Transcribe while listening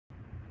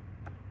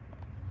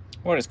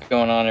What is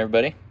going on,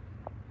 everybody?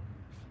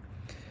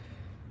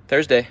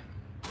 Thursday.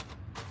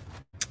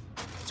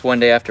 It's one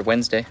day after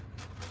Wednesday.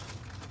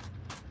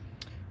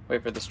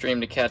 Wait for the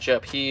stream to catch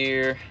up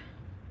here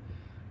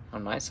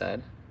on my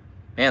side.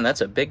 Man,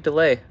 that's a big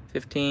delay.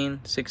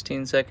 15,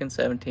 16 seconds,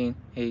 17,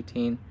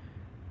 18,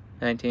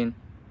 19,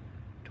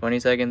 20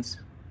 seconds.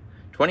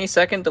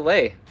 20-second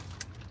delay.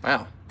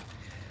 Wow.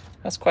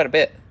 That's quite a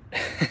bit.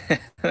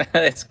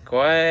 That's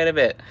quite a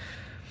bit.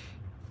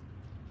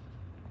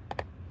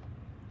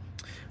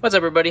 What's up,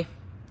 everybody?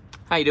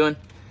 How you doing?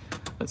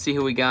 Let's see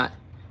who we got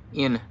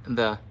in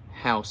the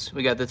house.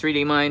 We got the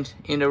 3D Mind,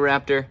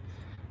 Indoraptor,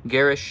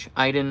 Garish,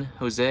 Aiden,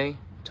 Jose,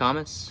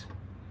 Thomas,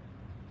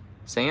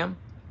 Sam,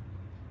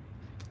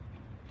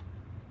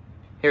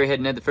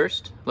 Harryhead Ned the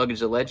First, Luggage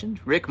the Legend,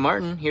 Rick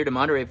Martin here to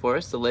moderate for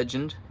us, the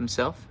legend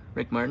himself,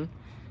 Rick Martin.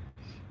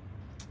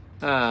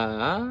 Did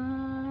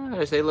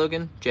I say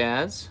Logan?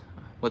 Jazz,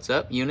 what's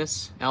up?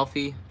 Eunice,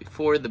 Alfie,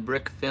 Before the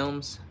Brick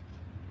Films,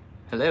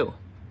 hello.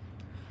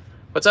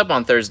 What's up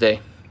on Thursday?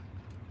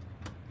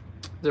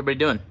 How's everybody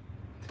doing?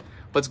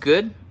 What's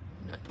good?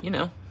 You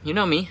know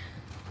me.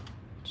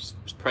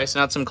 Just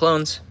pricing out some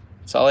clones.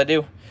 That's all I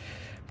do.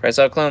 Price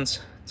out clones.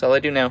 That's all I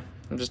do now.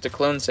 I'm just a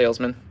clone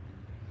salesman.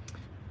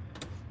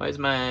 Why is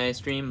my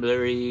stream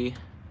blurry?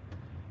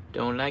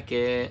 Don't like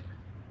it.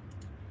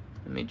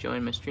 Let me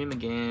join my stream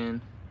again.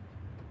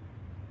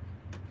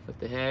 What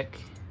the heck?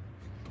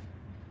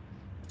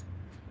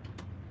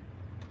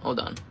 Hold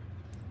on.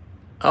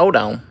 Hold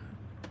on.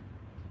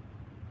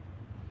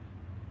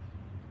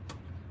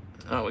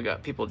 Oh, we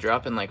got people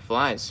dropping like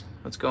flies.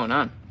 What's going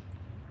on?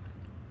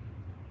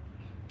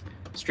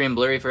 Stream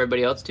blurry for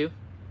everybody else too?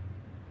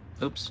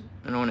 Oops,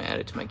 I don't want to add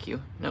it to my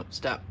queue. Nope,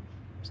 stop.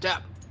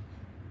 Stop!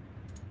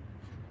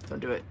 Don't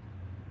do it.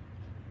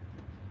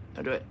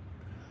 Don't do it.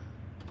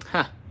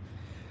 Huh.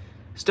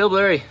 Still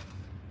blurry.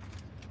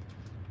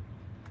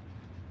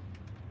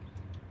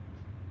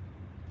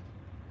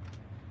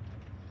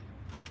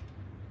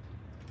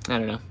 I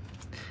don't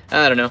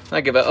know. I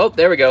give up. Oh,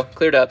 there we go.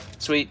 Cleared up.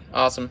 Sweet.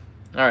 Awesome.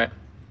 All right.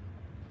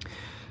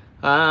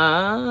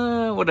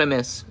 What did I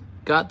miss?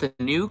 Got the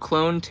new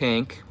clone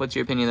tank. What's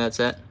your opinion of that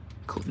set?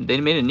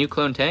 They made a new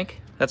clone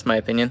tank? That's my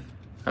opinion.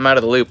 I'm out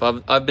of the loop.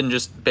 I've been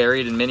just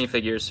buried in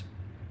minifigures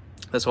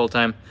this whole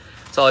time.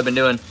 That's all I've been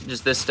doing.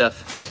 Just this stuff.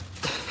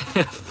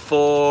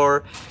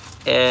 Forever.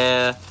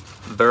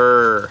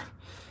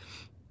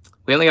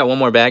 We only got one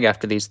more bag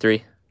after these three.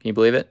 Can you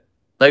believe it?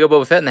 Lego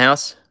Boba Fett in the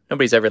house.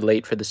 Nobody's ever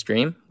late for the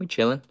stream. We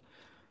chilling.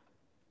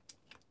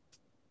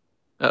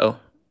 Uh-oh.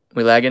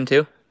 We lagging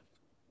too?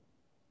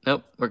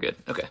 Nope, we're good.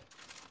 Okay,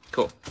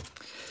 cool.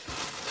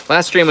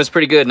 Last stream was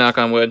pretty good, knock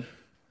on wood.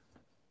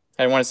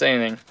 I didn't want to say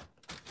anything.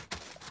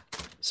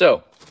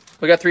 So,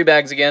 we got 3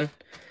 bags again.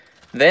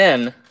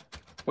 Then,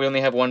 we only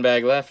have 1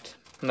 bag left,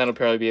 and that'll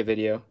probably be a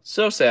video.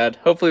 So sad.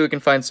 Hopefully we can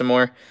find some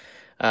more.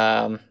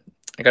 I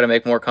gotta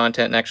make more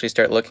content and actually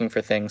start looking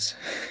for things,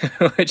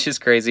 which is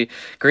crazy.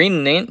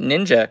 Green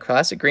Ninja,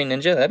 classic Green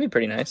Ninja, that'd be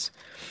pretty nice.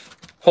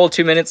 Whole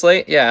 2 minutes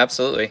late? Yeah,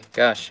 absolutely.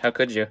 Gosh, how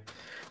could you?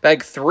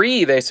 Bag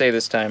 3, they say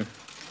this time.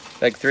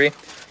 Bag 3.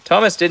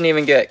 Thomas didn't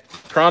even get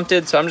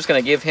prompted, so I'm just going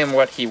to give him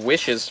what he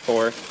wishes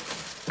for.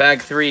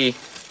 Bag 3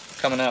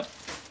 coming up.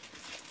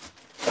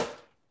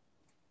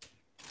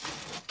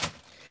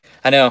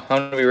 I know, I'm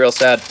going to be real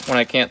sad when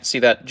I can't see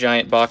that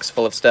giant box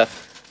full of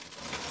stuff.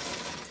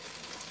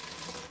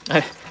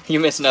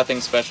 You miss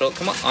nothing special.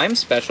 Come on, I'm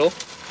special.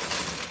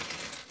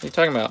 What are you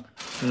talking about?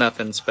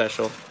 Nothing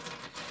special.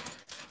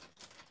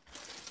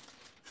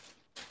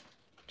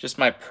 Just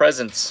my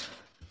presence.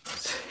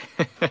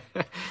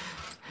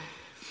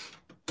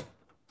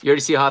 You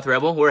already see Hoth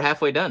Rebel? We're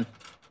halfway done.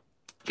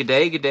 Good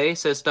day,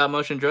 says Stop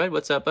Motion Droid.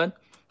 What's up, bud?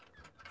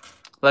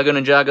 Lego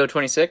Ninjago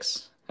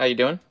 26. How you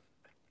doing?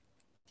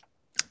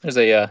 There's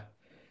a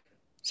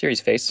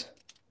series face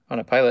on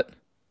a pilot.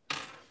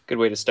 Good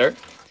way to start.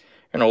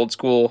 An old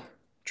school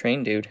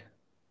train dude.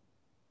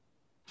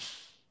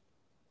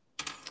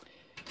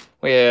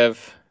 We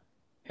have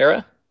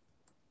Hera.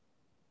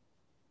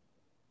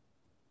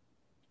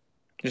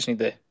 Just need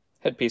the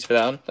headpiece for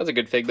that one. That's a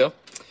good fig, though.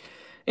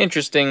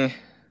 Interesting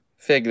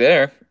fig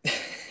there.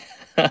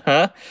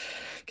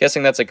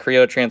 Guessing that's a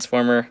Creo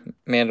Transformer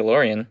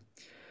Mandalorian.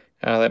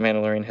 That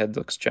Mandalorian head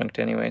looks junked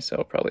anyway, so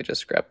I'll probably just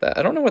scrap that.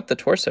 I don't know what the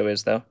torso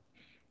is, though.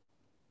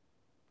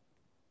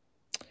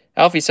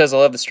 Alfie says, I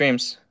love the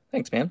streams.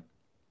 Thanks, man.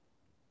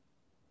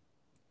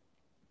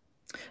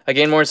 I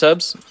gained more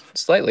subs?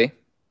 Slightly.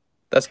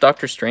 That's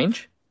Doctor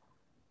Strange?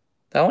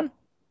 That one?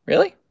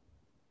 Really?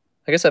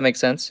 I guess that makes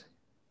sense.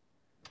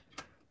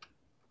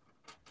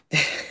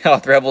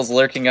 Hoth Rebels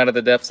lurking out of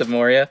the depths of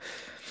Moria.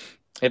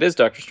 It is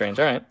Doctor Strange.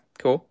 All right.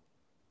 Cool.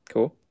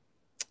 Cool.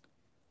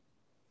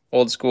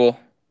 Old school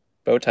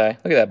bow tie.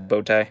 Look at that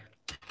bow tie.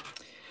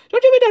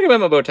 Don't you be talking about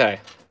my bow tie.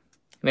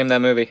 Name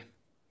that movie.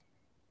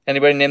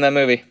 Anybody name that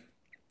movie?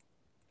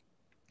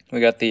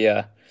 We got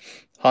the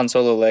Han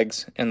Solo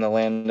legs and the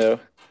Lando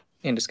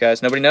in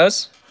disguise. Nobody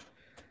knows?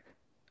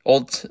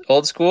 Old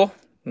school?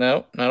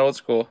 No, not old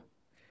school.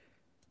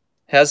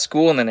 Has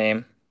school in the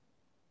name.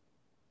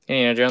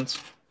 Indiana Jones.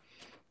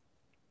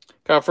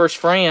 Got our first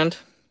friend.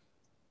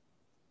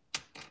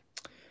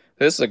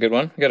 This is a good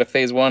one. I got a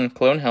Phase 1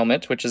 clone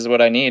helmet, which is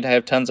what I need. I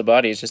have tons of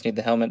bodies, just need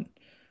the helmet.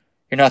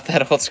 You're not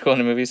that old school in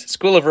the movies.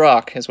 School of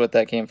Rock is what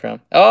that came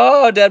from.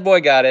 Oh, Dead Boy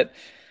got it.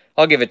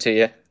 I'll give it to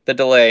you. The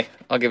delay,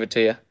 I'll give it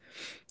to you.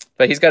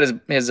 But he's got his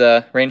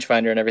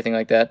rangefinder and everything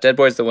like that. Dead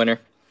Boy's the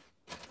winner.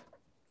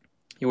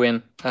 You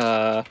win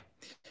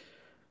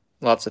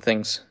lots of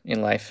things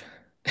in life.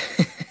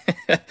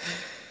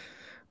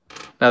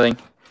 Nothing.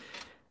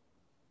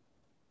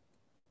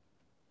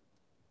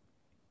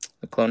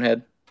 The clone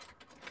head.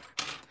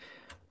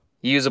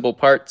 Usable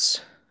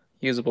parts.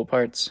 Usable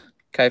parts.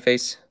 Kai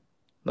face.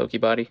 Loki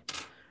body.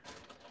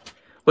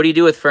 What do you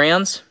do with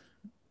Frans?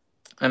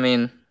 I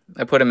mean,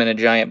 I put them in a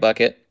giant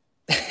bucket.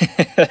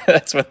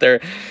 That's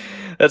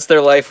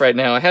their life right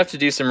now. I have to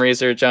do some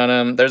research on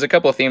them. There's a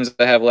couple of themes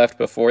I have left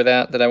before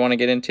that I want to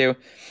get into.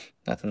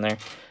 Nothing there.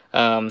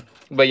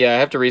 But yeah, I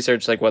have to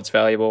research like what's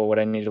valuable, what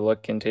I need to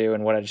look into,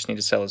 and what I just need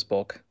to sell as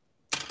bulk.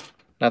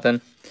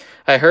 Nothing.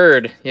 I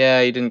heard. Yeah,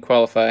 you didn't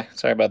qualify.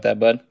 Sorry about that,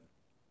 bud.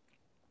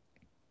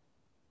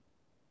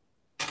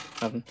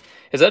 Nothing.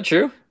 Is that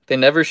true? They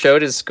never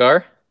showed his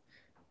scar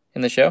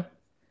in the show?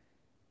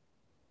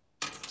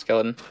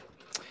 Skeleton.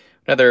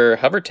 Another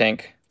hover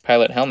tank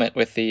pilot helmet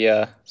with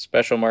the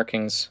special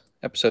markings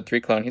episode 3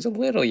 clone. He's a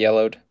little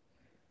yellowed.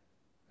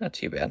 Not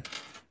too bad.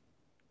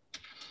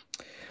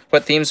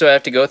 What themes do I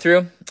have to go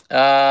through?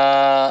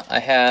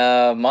 I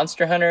have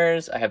Monster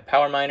Hunters, I have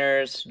Power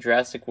Miners,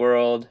 Jurassic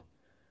World,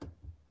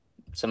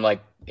 some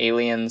like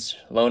Aliens,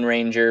 Lone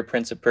Ranger,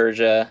 Prince of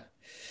Persia,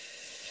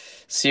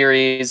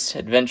 series,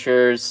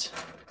 adventures,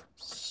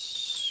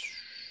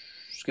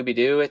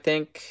 Scooby-Doo, I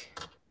think,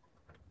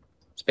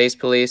 Space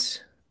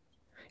Police.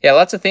 Yeah,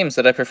 lots of themes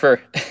that I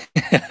prefer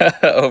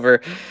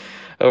over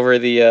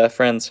the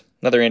Friends.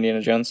 Another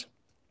Indiana Jones.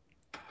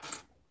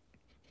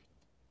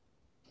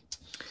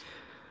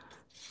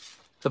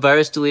 The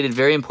virus deleted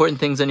very important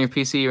things on your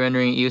PC. You're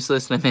rendering it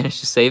useless, and I managed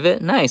to save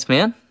it. Nice,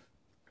 man.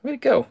 Way to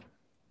go.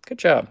 Good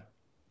job.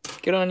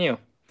 Good on you.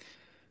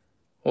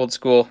 Old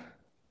school.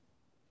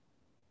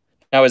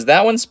 Now, is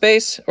that one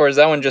space, or is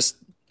that one just...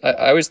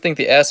 I always think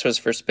the S was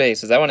for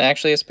space. Is that one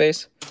actually a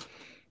space?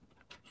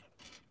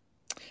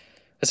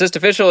 Assist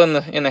official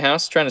in the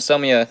house trying to sell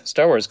me a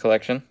Star Wars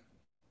collection.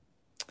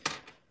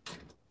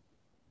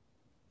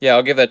 Yeah,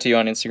 I'll give that to you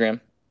on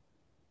Instagram.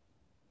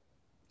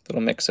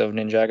 Little mix of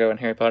Ninjago and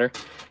Harry Potter.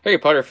 Harry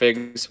Potter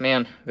figs,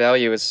 man,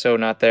 value is so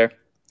not there.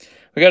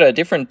 We got a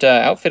different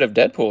outfit of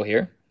Deadpool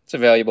here. It's a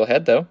valuable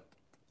head, though.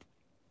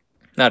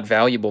 Not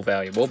valuable,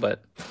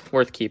 but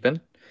worth keeping.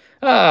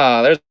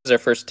 Ah, there's our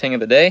first ting of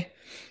the day.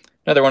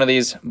 Another one of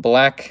these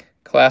black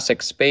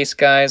classic space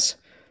guys.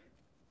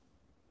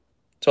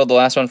 Sold the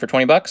last one for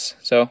 20 bucks,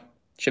 so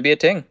should be a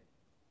ting.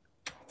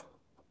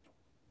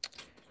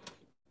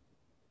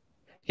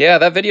 Yeah,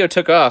 that video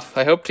took off.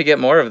 I hope to get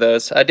more of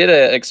those. I did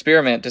an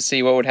experiment to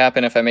see what would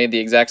happen if I made the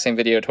exact same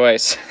video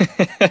twice.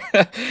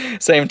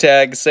 Same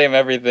tag, same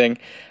everything.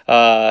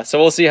 So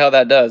we'll see how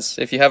that does.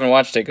 If you haven't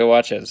watched it, go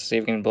watch it. See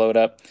if we can blow it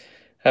up.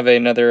 Have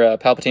another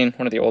Palpatine,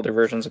 one of the older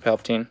versions of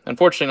Palpatine.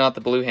 Unfortunately, not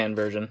the blue hand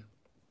version.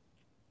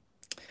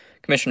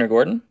 Commissioner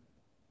Gordon.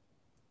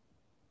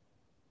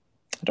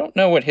 I don't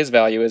know what his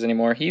value is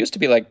anymore. He used to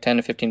be like 10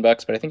 to 15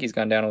 bucks, but I think he's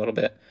gone down a little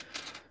bit,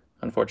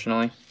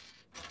 unfortunately.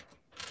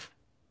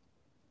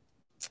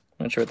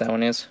 Not sure what that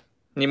one is.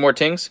 Need more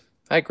tings?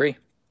 I agree.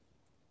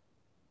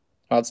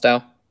 Wild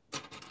Style.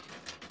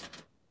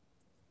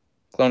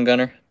 Clone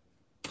Gunner.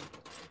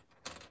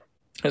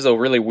 There's a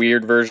really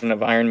weird version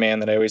of Iron Man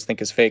that I always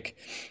think is fake.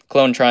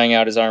 Clone trying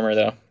out his armor,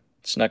 though.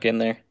 Snuck in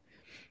there.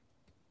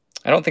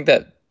 I don't think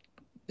that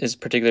is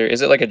particular.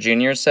 Is it like a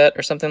junior set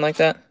or something like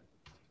that?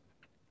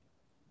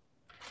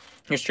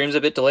 Your stream's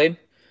a bit delayed?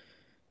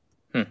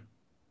 Mine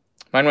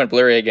went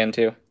blurry again,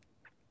 too.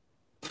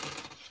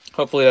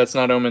 Hopefully that's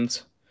not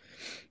omens.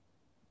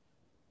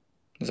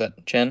 Is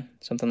that Chen?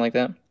 Something like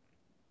that?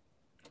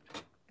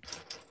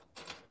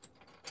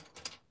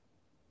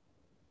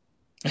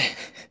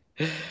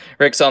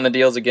 Rick's on the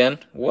deals again.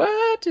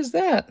 What is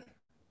that?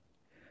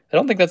 I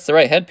don't think that's the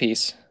right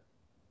headpiece.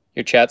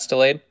 Your chat's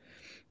delayed.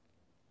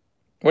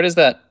 What is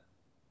that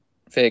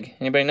fig?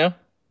 Anybody know?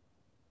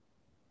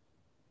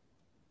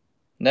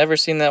 Never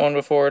seen that one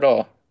before at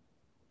all.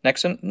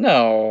 Next one?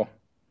 No.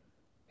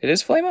 It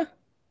is Flama?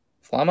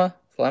 Flama?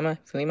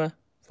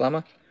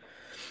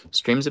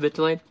 Stream's a bit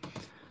delayed.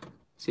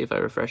 See if I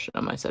refresh it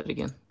on my side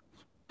again.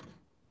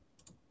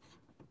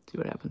 See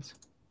what happens.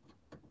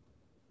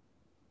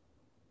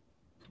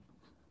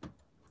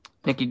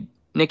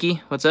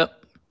 Nikki, what's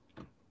up?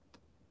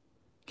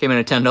 Came in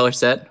a $10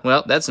 set.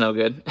 Well, that's no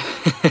good.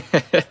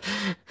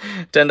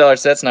 $10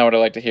 set's not what I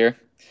like to hear.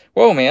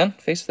 Whoa, man.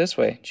 Face this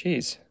way.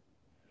 Jeez.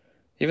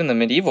 Even the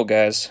medieval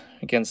guys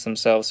against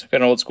themselves.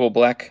 Got an old school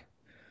black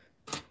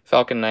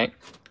Falcon Knight.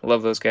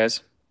 Love those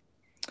guys.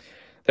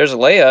 There's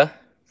Leia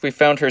If we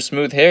found her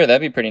smooth hair,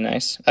 that'd be pretty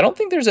nice. I don't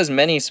think there's as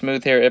many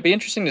smooth hair. It'd be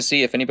interesting to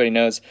see if anybody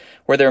knows.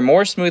 Were there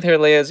more smooth hair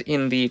Leias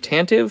in the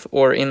Tantive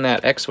or in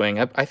that X-Wing?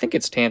 I think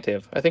it's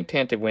Tantive. I think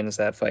Tantive wins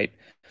that fight.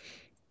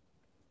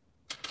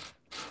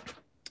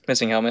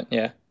 Missing helmet,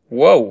 yeah.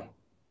 Whoa.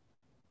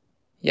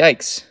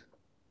 Yikes.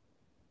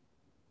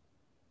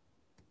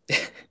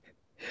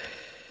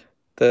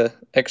 The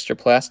extra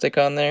plastic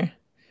on there.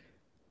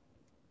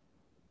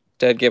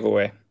 Dead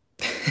giveaway.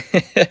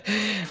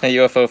 A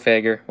UFO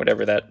Fagger,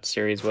 whatever that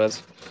series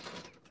was.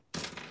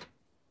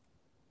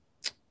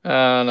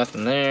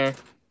 Nothing there.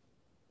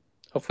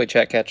 Hopefully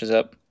chat catches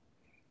up.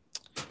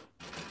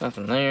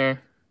 Nothing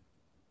there.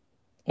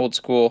 Old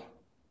school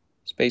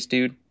space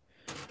dude.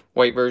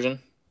 White version.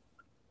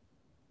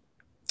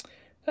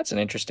 That's an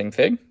interesting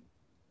fig.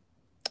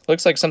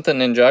 Looks like something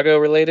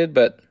Ninjago related,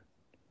 but...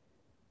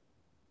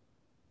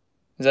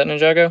 Is that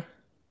Ninjago?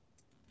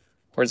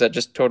 Or is that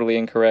just totally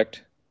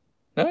incorrect?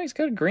 No, he's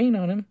got green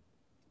on him.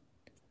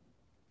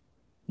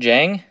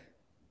 Jang?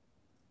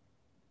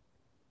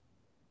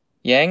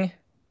 Yang?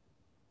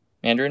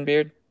 Mandarin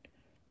beard?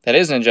 That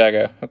is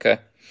Ninjago. Okay.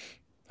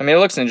 I mean, it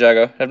looks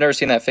Ninjago. I've never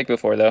seen that fig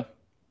before, though.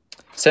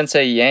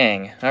 Sensei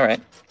Yang. All right.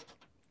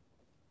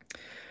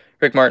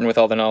 Rick Martin with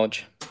all the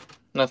knowledge.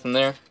 Nothing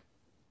there.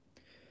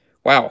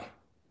 Wow.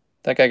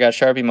 That guy got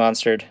Sharpie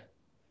monstered.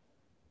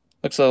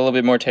 Looks a little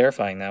bit more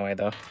terrifying that way,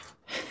 though.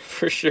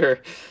 For sure.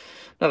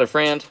 Another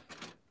Frand.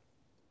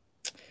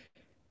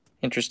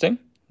 Interesting.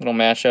 Little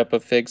mashup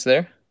of figs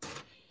there.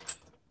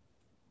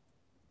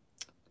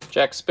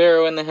 Jack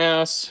Sparrow in the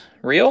house.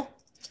 Real?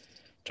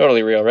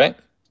 Totally real, right?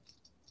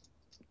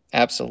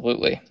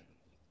 Absolutely.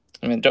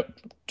 I mean,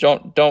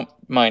 don't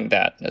mind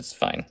that. That's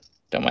fine.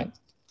 Don't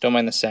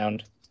mind the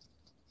sound.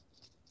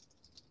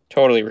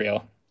 Totally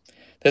real.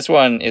 This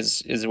one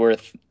is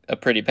worth a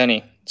pretty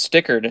penny.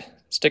 Stickered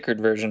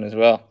version as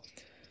well.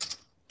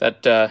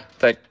 That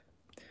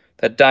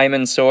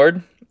diamond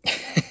sword.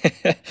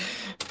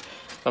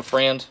 A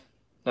Frand.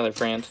 Another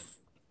Frand.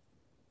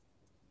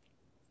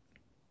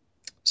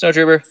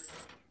 Snowtrooper.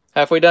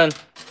 Halfway done.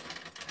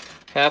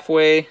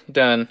 Halfway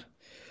done.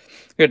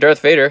 We got Darth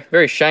Vader.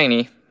 Very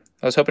shiny.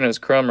 I was hoping it was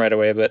chrome right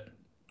away, but...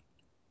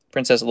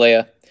 Princess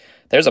Leia.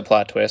 There's a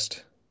plot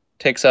twist.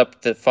 Takes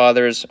up the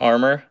father's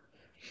armor.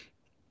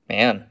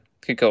 Man,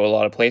 could go a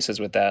lot of places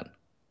with that.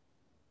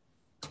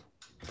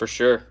 For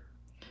sure.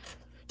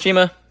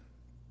 Chima.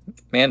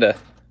 Manda.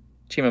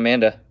 Chima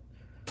Manda.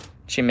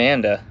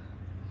 Chimanda.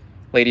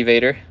 Lady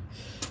Vader.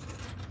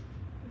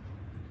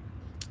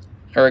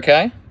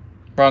 Urukai.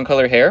 Wrong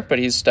color hair, but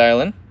he's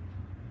styling.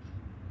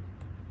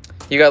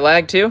 You got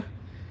lag too?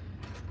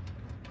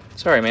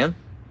 Sorry, man.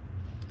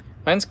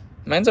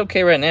 Mine's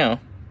okay right now.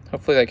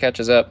 Hopefully that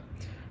catches up.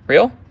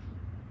 Real?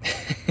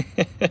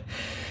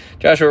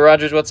 Joshua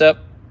Rogers, what's up?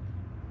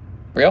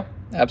 Real?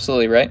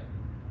 Absolutely right.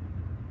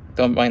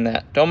 Don't mind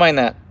that. Don't mind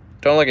that.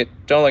 Don't look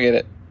at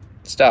it.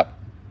 Stop.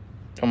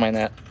 Don't mind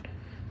that.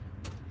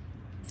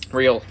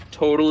 Real.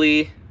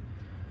 Totally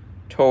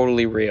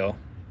real.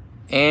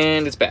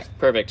 And it's back.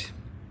 Perfect.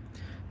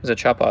 There's a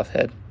chop-off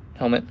head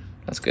helmet.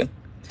 That's good.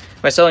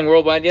 Am I selling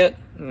worldwide yet?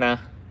 Nah.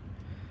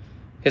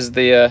 Is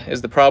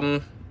the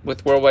problem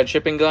with worldwide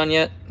shipping gone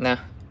yet? Nah.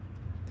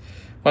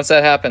 Once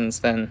that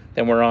happens, then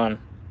we're on.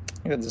 I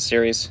think that's a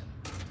series.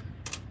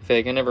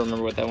 Fig. I never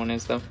remember what that one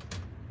is, though.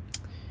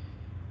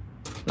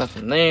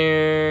 Nothing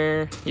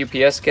there.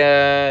 UPS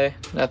guy.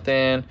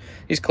 Nothing.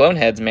 These clone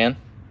heads, man.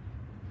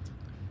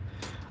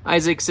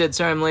 Isaac said,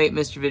 sorry I'm late.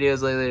 Missed your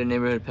videos lately. The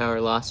neighborhood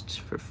power lost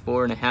for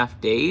 4.5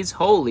 days.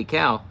 Holy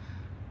cow.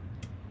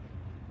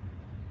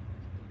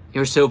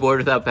 You're so bored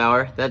without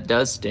power? That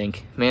does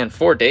stink. Man,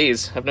 4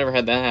 days. I've never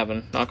had that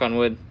happen. Knock on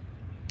wood.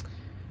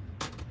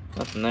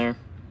 Nothing there.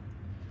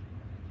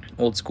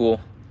 Old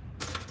school.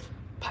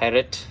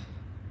 Pirate.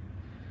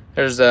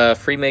 There's a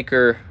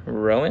Freemaker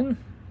Rowan,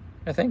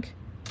 I think.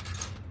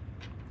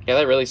 Yeah,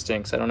 that really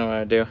stinks. I don't know what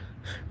to do.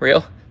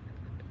 Real?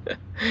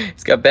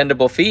 He's got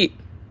bendable feet.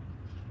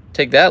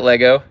 Take that,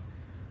 Lego.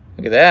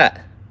 Look at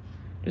that.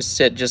 Just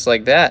sit just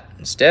like that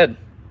instead.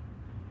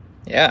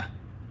 Yeah.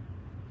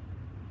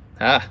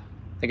 Ah,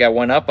 they got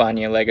one up on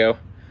you, Lego.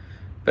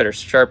 Better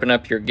sharpen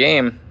up your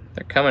game.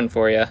 They're coming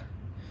for you.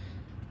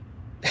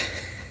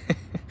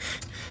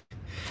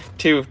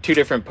 Two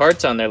different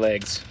parts on their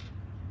legs.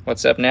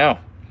 What's up now?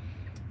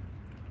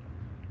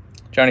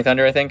 Johnny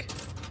Thunder, I think.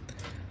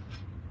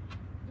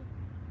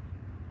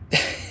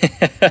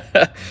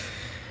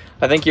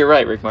 I think you're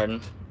right, Rick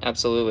Martin.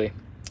 Absolutely.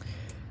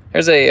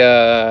 There's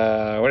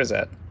a, what is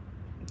that?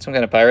 Some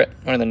kind of pirate?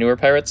 One of the newer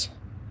pirates?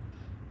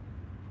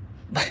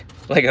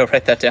 Lego,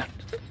 write that down.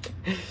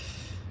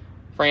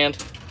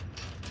 Frand.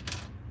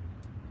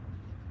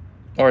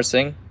 Or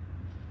Sing.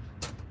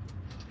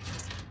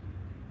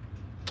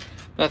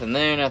 Nothing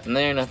there, nothing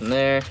there, nothing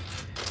there.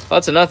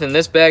 Lots of nothing.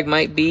 This bag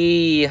might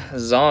be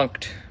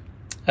zonked.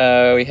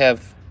 We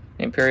have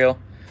Imperial.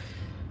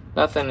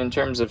 Nothing in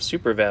terms of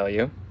super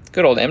value.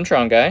 Good old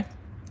M-Tron guy.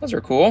 Those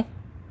are cool.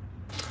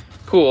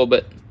 Cool,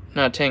 but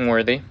not Tang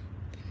worthy.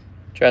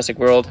 Jurassic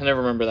World. I never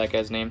remember that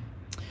guy's name.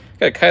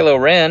 Got a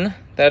Kylo Ren.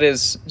 That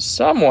is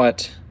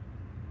somewhat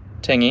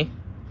tingy,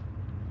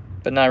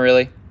 but not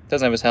really.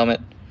 Doesn't have his helmet.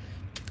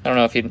 I don't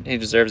know if he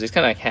deserves it. He's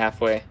kind of like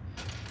halfway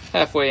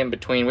in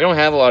between. We don't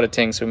have a lot of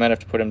ting, so we might have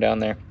to put him down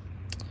there.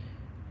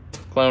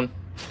 Clone.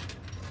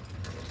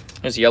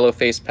 There's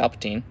yellow-faced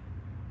Palpatine.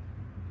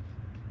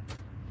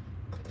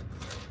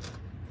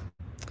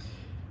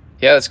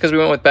 Yeah, that's because we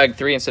went with bag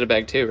 3 instead of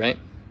bag 2, right?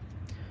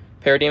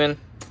 Parademon.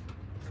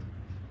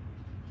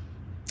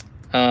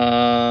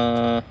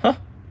 Huh.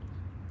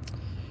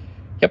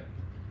 Yep.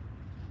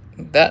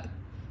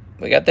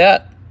 We got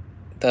that.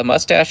 The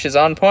mustache is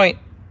on point.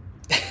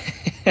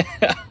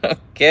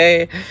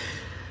 Okay.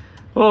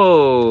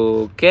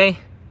 Okay.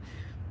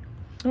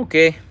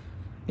 Okay.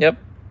 Yep.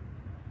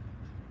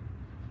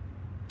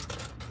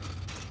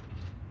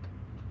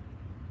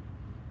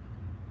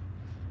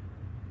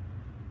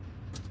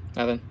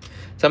 Nothing.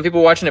 Some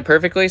people watching it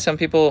perfectly. Some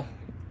people,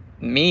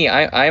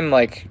 I'm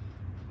like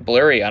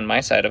blurry on my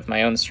side of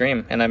my own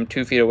stream, and I'm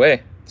 2 feet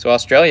away. So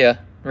Australia,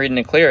 reading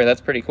it clear.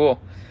 That's pretty cool.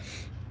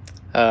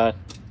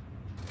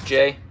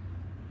 Jay,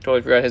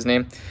 totally forgot his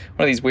name.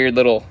 One of these weird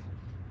little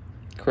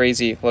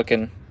crazy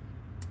looking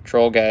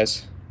troll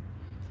guys.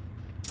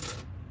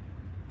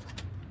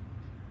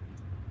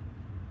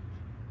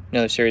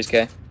 Another series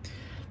guy.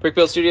 Brick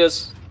Build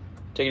Studios,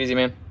 take it easy,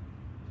 man.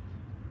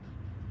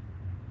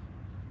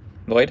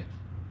 Lloyd.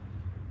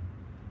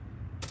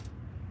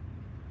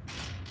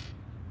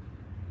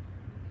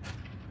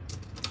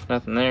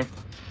 Nothing there.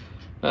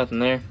 Nothing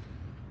there.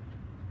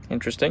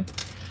 Interesting.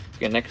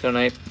 We got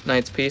Necto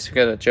Knight's piece. We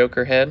got a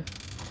Joker head.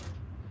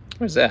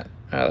 What is that?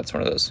 Oh, that's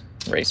one of those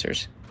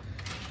racers.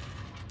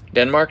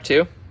 Denmark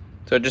too.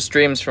 So it just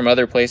streams from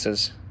other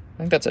places. I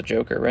think that's a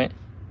Joker, right?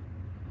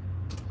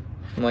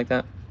 Something like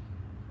that.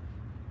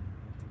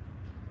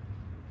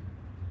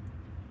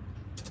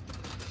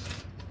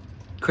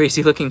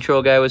 Crazy looking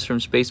troll guy was from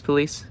Space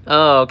Police.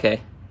 Oh,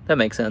 okay. That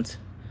makes sense.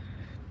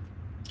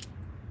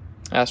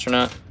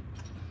 Astronaut.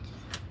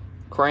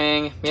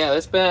 Krang. Yeah,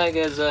 this bag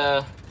is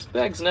this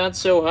bag's not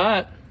so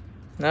hot.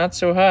 Not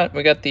so hot.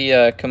 We got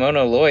the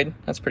Kimono Lloyd.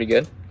 That's pretty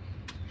good.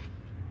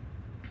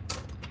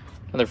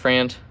 Another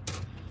Frand.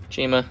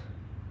 Chima.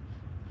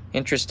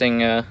 Interesting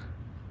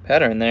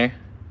pattern there.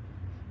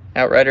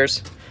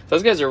 Outriders.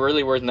 Those guys are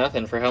really worth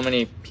nothing for how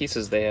many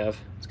pieces they have.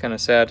 It's kind of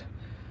sad.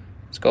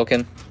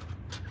 Skulkin.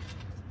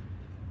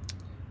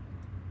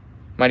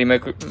 Mighty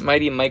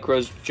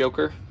Micros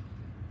Joker.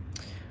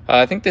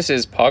 I think this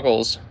is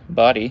Poggle's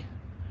body.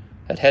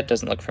 That head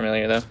doesn't look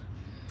familiar though.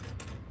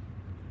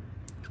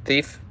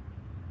 Thief.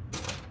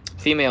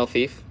 Female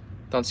Thief.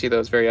 Don't see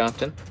those very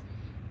often.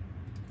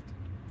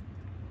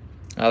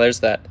 Oh,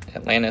 there's that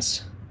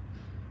Atlantis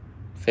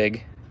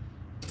fig.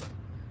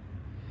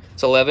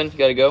 It's 11. You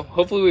gotta go.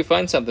 Hopefully we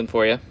find something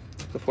for you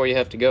before you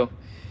have to go.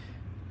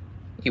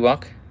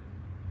 Ewok.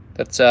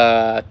 That's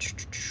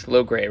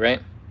low gray,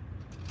 right?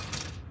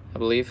 I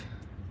believe.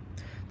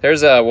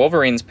 There's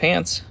Wolverine's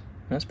pants.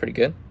 That's pretty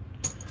good.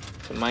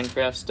 Some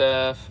Minecraft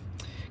stuff.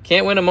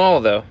 Can't win them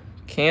all though.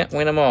 Can't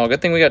win them all.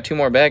 Good thing we got 2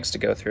 more bags to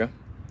go through.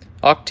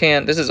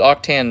 Octan. This is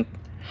Octan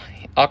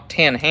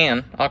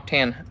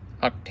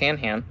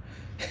Han.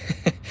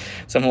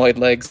 Some Lloyd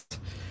legs.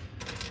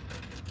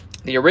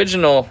 The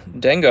original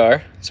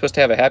Dengar is supposed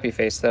to have a happy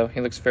face though. He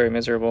looks very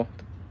miserable.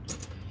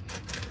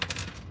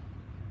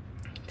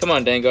 Come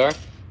on, Dengar.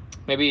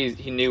 Maybe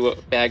he knew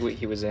what bag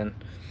he was in.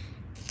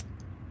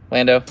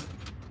 Lando.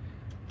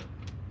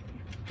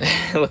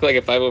 Looked like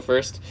a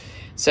 501st.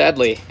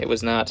 Sadly, it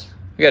was not.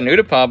 We got an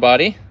Utapau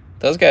body.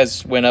 Those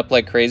guys went up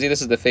like crazy.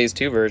 This is the phase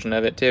 2 version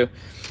of it too.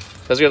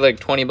 Those are like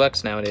 20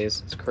 bucks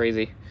nowadays. It's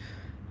crazy.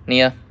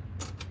 Nia.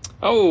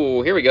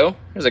 Oh, here we go.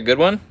 There's a good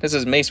one. This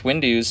is Mace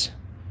Windu's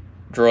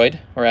droid,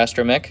 or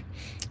astromech,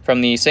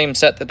 from the same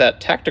set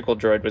that tactical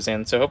droid was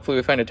in. So hopefully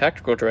we find a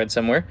tactical droid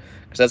somewhere,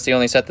 because that's the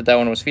only set that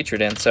one was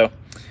featured in. So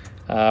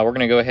we're going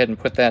to go ahead and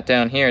put that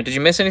down here. Did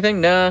you miss anything?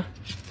 Nah,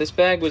 this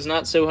bag was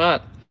not so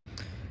hot.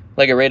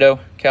 LEGbrOs,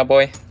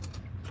 Cowboy.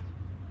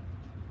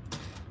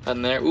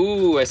 On there.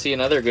 Ooh, I see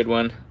another good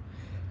one.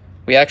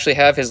 We actually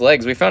have his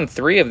legs. We found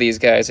 3 of these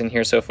guys in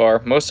here so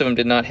far. Most of them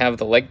did not have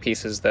the leg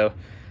pieces, though,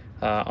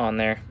 on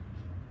there.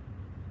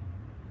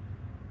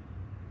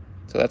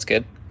 So that's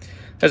good.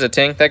 There's a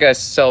ting. That guy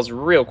sells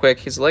real quick.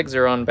 His legs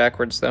are on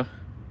backwards, though.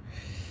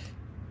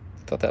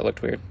 Thought that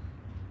looked weird.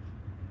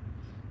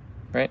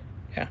 Right?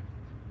 Yeah.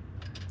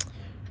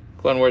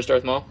 Clone Wars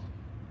Darth Maul.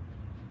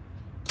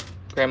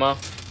 Grandma.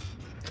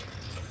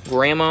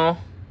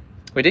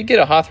 We did get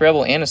a Hoth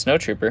Rebel and a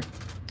Snowtrooper.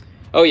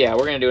 Oh yeah,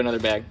 we're gonna do another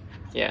bag.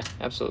 Yeah,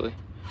 absolutely.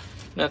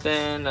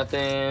 Nothing.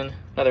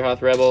 Another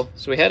Hoth Rebel.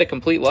 So we had a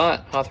complete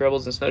lot. Hoth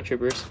Rebels and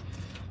Snowtroopers.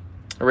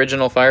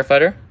 Original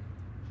Firefighter.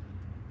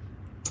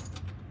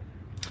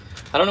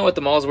 I don't know what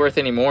the Maul's worth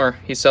anymore.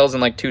 He sells in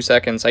like 2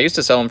 seconds. I used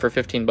to sell him for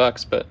 15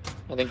 bucks, but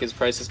I think his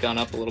price has gone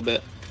up a little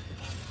bit.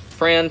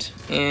 Frand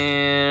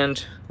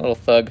and little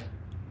Thug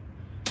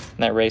in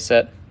that Ray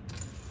set.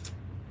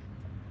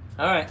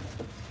 Alright.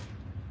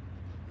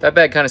 That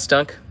bag kind of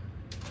stunk.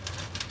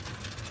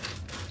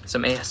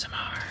 Some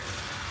ASMR.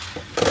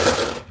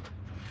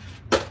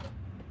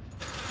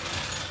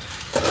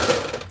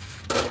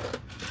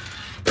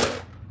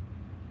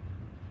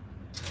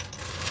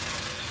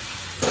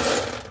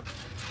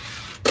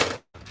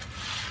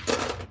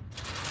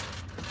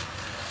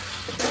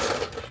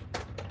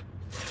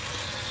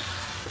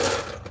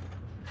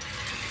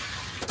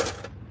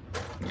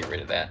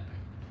 rid of that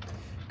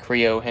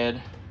Creo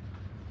head.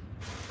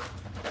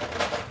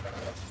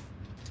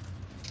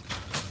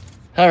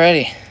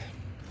 Alrighty.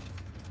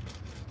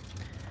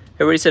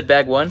 Everybody said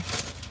bag 1.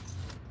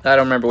 I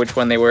don't remember which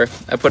one they were.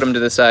 I put them to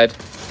the side.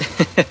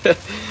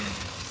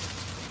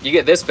 You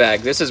get this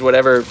bag. This is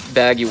whatever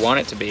bag you want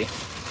it to be.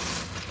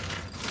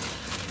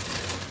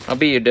 I'll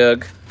be your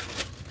Doug.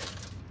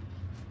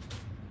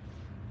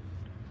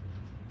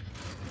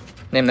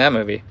 Name that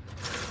movie.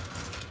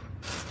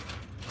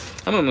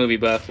 I'm a movie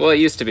buff. Well, I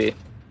used to be.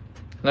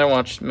 I don't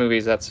watch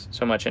movies that's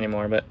so much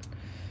anymore, but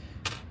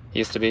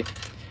used to be.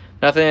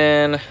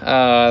 Nothing.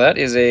 That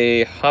is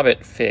a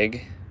Hobbit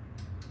fig,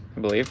 I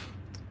believe.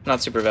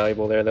 Not super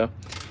valuable there, though.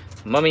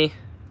 Mummy.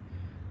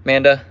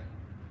 Manda.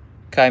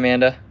 Kai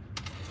Manda.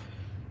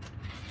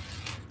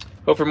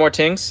 Hope for more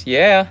tings.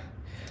 Yeah.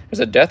 There's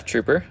a Death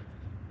Trooper.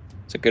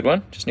 It's a good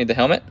one. Just need the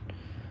helmet.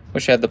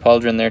 Wish I had the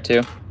pauldron there,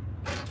 too.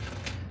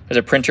 There's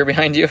a printer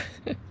behind you.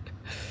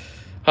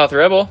 Hoth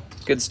Rebel.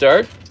 Good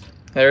start.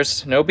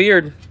 There's no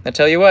beard. I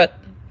tell you what.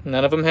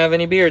 None of them have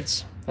any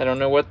beards. I don't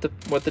know what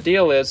the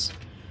deal is.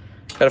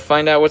 Gotta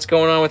find out what's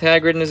going on with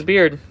Hagrid and his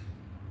beard.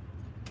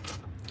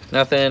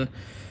 Nothing.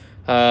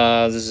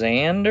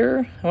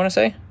 Xander, I want to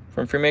say,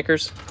 from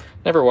Freemakers.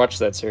 Never watched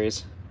that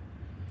series.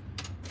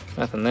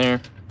 Nothing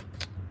there.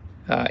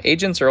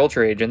 Agents or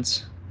Ultra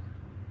Agents?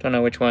 Don't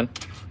know which one.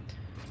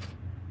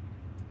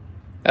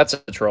 That's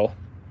a troll.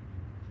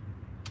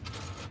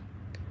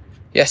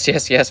 Yes,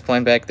 yes, yes,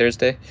 playing back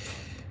Thursday.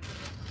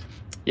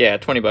 Yeah,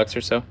 20 bucks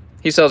or so.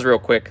 He sells real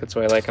quick, that's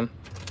why I like him.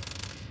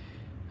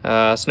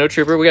 Snow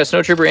Trooper, we got a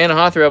Snow Trooper and a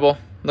Hoth Rebel.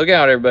 Look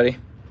out, everybody.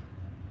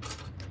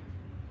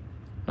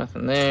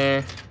 Nothing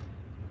there.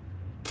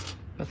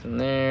 Nothing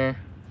there.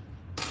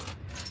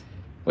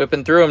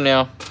 Whipping through them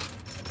now.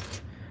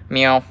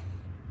 Meow.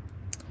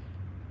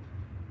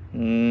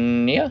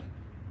 Nia?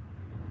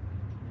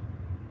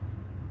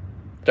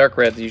 Dark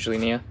red's usually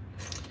Nia.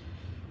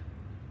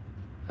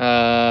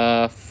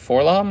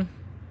 Forlom?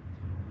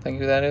 I think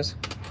who that is.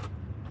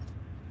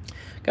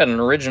 Got an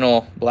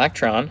original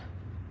Blacktron.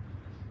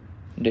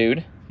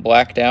 Dude.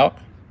 Blacked out.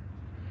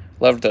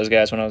 Loved those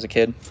guys when I was a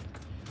kid.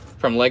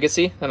 From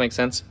Legacy? That makes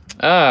sense.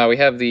 Ah, we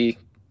have the...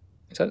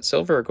 Is that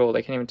silver or gold?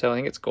 I can't even tell. I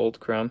think it's gold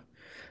chrome.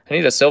 I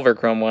need a silver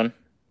chrome one.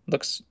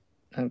 Looks...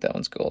 I think that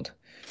one's gold.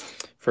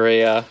 For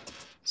a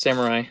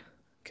samurai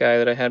guy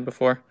that I had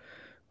before.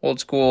 Old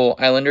school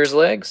Islanders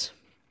legs.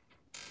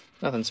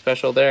 Nothing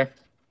special there.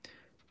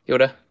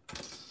 Yoda.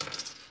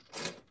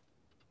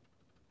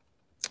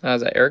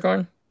 Is that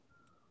Aragorn?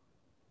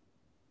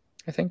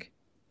 I think.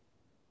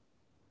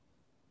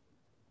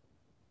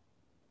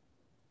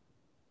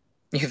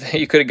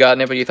 You could have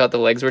gotten it, but you thought the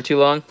legs were too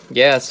long?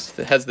 Yes,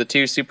 it has the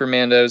 2 Super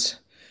Mandos.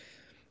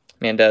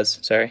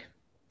 Mandas, sorry.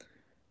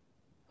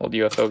 Old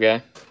UFO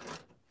guy.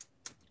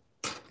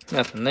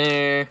 Nothing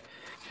there.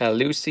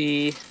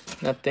 Lucy.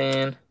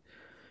 Nothing.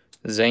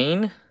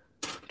 Zane.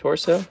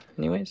 Torso,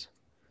 anyways.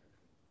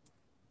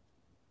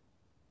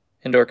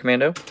 Indoor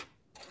Commando.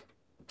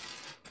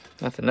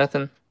 Nothing,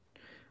 nothing.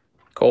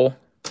 Cole.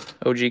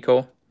 OG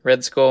Cole.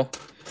 Red Skull.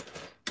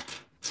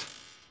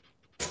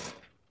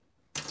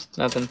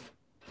 Nothing.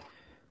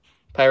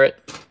 Pirate.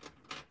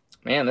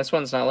 Man, this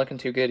one's not looking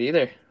too good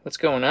either. What's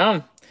going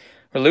on?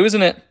 We're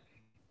losing it.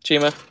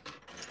 Chima.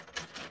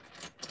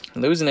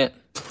 Losing it.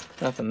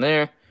 Nothing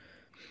there.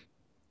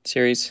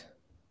 Series.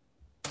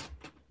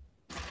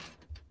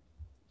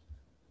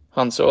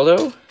 Han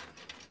Solo.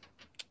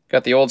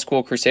 Got the old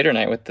school Crusader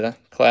Knight with the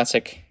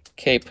classic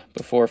cape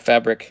before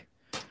fabric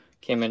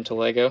came into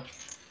Lego.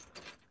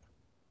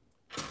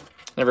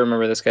 Never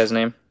remember this guy's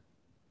name.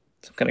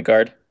 Some kind of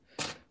guard.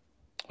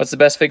 What's the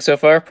best fig so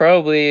far?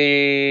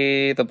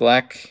 Probably the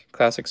black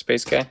classic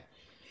space guy.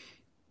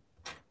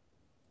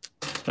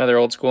 Another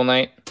old school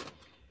knight.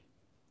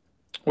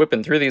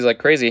 Whipping through these like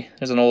crazy.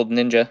 There's an old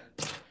ninja.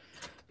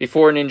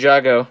 Before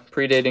Ninjago.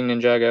 Predating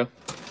Ninjago.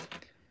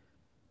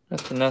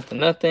 Nothing, nothing,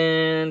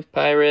 nothing.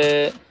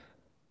 Pirate.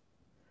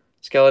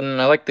 Skeleton.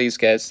 I like these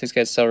guys. These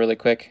guys sell really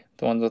quick.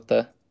 The ones with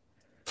the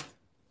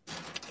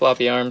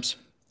floppy arms.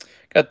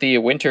 Got the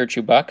Winter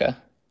Chewbacca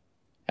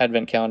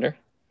advent calendar.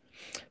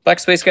 Black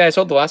Space Guy, I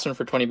sold the last one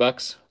for 20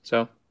 bucks.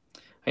 So,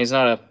 he's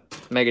not a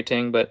mega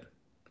ting, but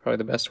probably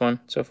the best one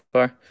so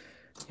far.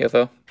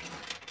 UFO.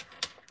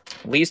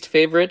 Least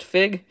favorite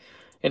fig?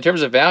 In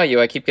terms of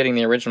value, I keep getting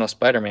the original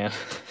Spider-Man.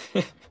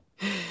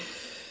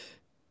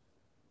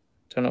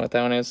 Don't know what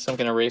that one is. Some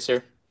kind of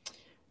racer.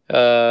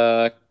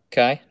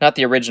 Kai. Not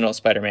the original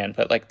Spider-Man,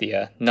 but like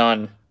the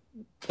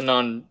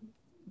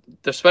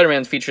the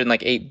Spider-Man's featured in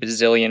like 8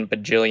 bazillion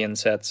bajillion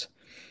sets.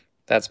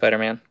 That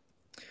Spider-Man.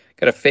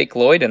 Got a fake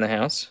Lloyd in the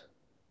house.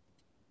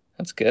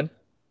 That's good.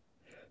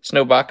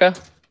 Snowbaka.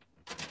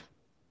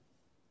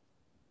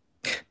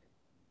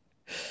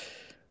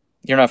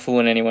 You're not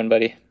fooling anyone,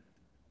 buddy.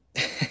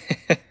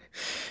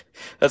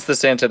 That's the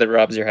Santa that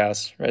robs your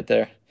house, right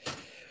there.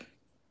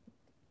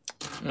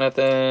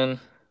 Nothing.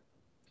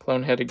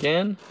 Clone head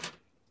again.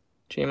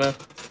 Chima.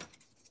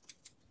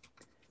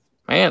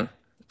 Man,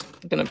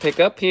 I'm gonna pick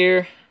up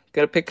here.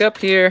 Gotta pick up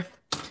here.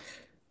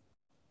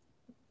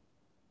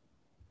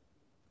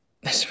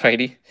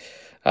 Spidey.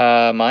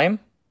 Mime?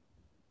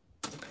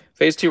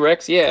 Phase 2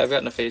 Rex? Yeah, I've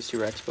gotten a Phase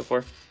 2 Rex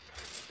before.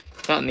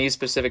 Not in these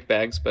specific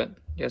bags, but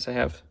yes, I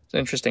have. It's an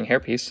interesting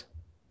hairpiece.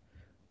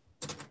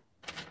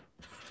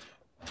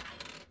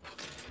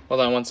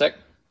 Hold on one sec.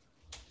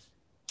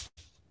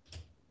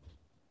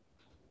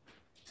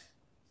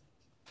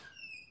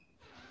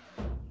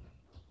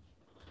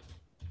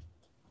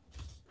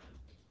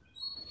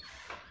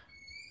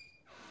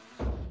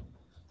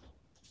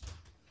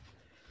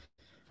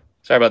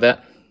 Sorry about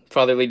that.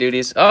 Fatherly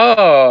duties.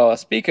 Oh,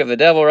 speak of the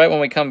devil, right when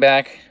we come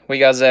back, we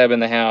got Zeb in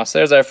the house.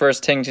 There's our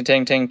first ting to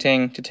ting ting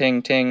ting to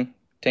ting ting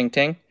ting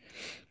ting.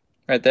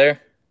 Right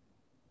there.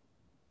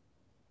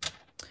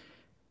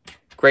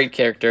 Great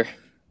character.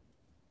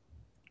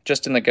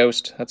 Just in the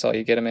ghost. That's all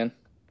you get him in.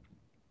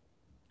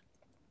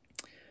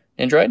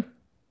 Android?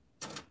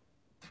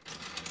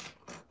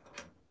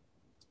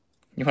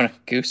 You want a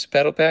goose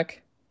battle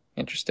pack?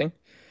 Interesting.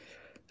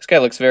 This guy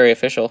looks very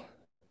official.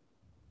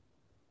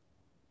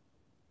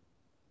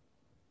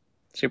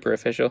 Super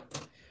official.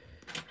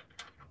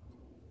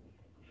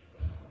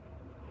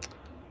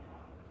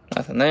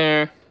 Nothing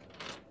there.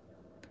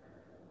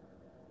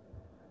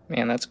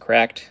 Man, that's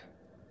cracked.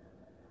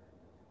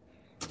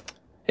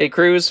 Hey,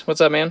 Cruz.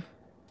 What's up, man?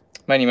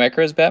 Mighty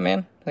Micros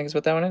Batman? I think is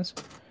what that one is.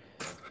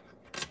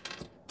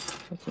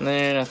 Nothing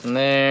there, nothing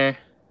there.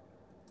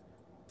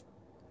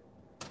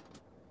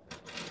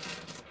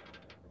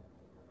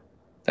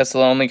 That's the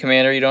only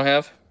commander you don't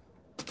have?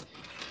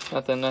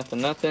 Nothing,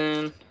 nothing,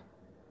 nothing.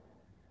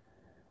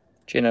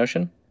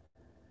 Geonosian?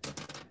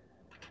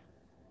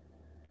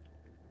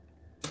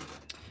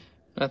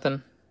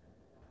 Nothing.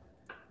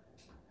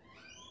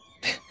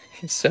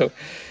 He's so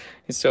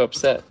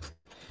upset.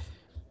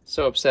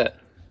 So upset.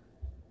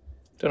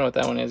 Don't know what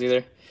that one is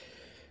either.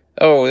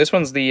 Oh, this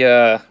one's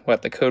the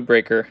what, the code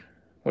breaker.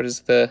 What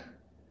is the,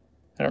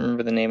 I don't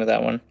remember the name of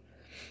that one.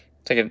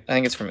 It's like I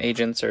think it's from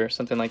Agents or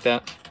something like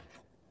that.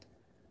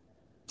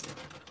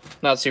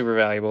 Not super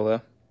valuable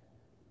though.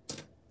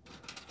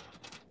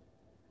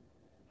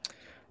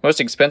 Most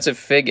expensive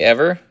fig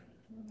ever?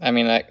 I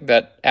mean,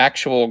 that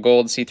actual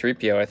gold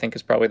C-3PO I think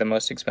is probably the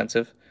most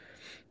expensive.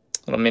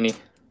 Little mini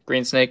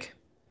green snake.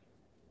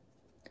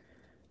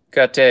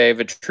 Got a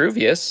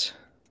Vitruvius.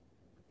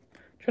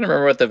 Trying to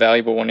remember what the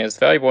valuable one is.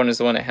 The valuable one is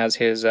the one that has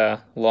his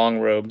long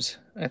robes,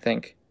 I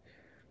think.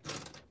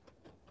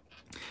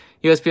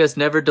 USPS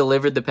never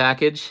delivered the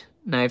package.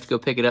 Now I have to go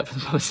pick it up from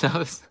the post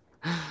office.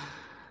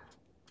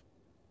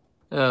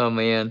 Oh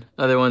man.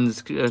 Other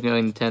ones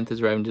going the 10th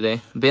is arriving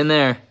today. Been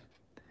there.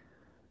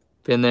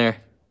 Been there.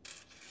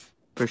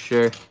 For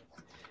sure.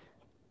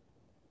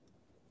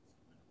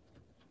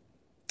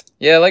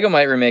 Yeah, LEGO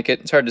might remake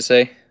it. It's hard to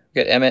say.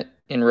 We got Emmett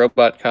in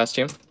robot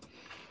costume.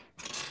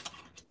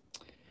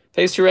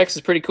 Phase 2 Rex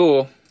is pretty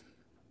cool.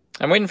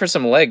 I'm waiting for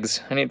some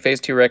legs. I need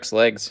Phase 2 Rex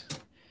legs.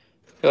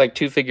 I feel like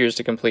 2 figures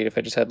to complete if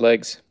I just had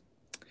legs.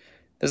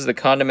 This is the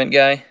condiment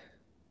guy.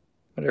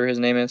 Whatever his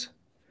name is.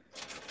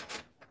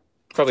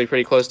 Probably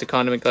pretty close to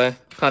condiment guy.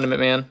 Condiment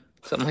man.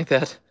 Something like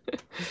that.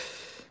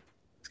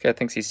 This guy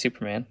thinks he's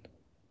Superman.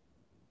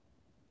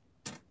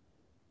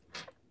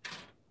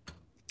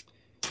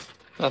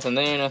 Nothing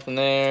there, nothing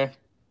there.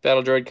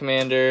 Battle Droid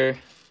Commander.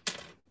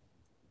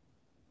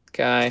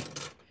 Guy.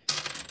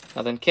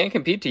 Nothing. Can't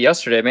compete to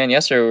yesterday, man.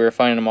 Yesterday we were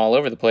finding them all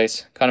over the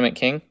place. Condiment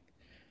King.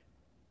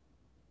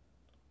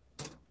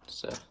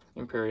 It's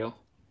Imperial.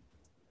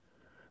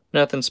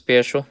 Nothing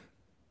special.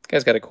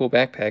 Guy's got a cool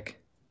backpack.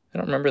 I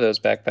don't remember those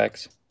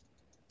backpacks.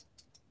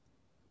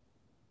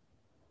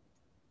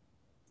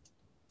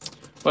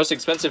 Most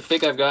expensive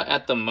fig I've got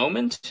at the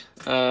moment.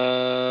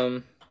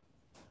 There's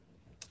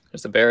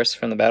the Barris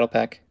from the battle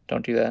pack.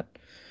 Don't do that.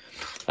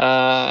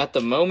 At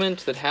the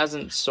moment, that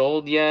hasn't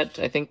sold yet.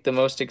 I think the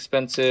most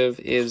expensive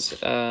is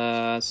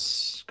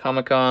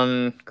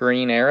Comic-Con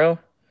Green Arrow,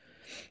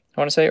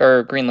 I want to say,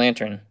 or Green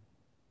Lantern.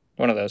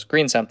 One of those.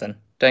 Green something.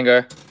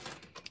 Dengar.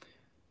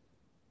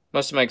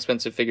 Most of my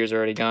expensive figures are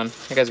already gone.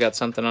 That guy's got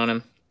something on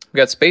him. We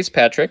got Space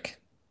Patrick.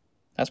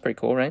 That's pretty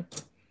cool, right?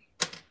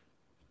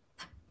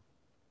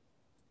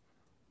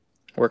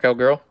 Workout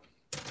Girl.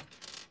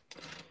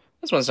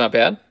 This one's not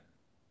bad.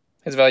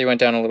 His value went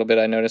down a little bit,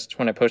 I noticed,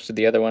 when I posted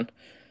the other one.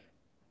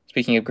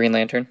 Speaking of Green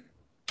Lantern.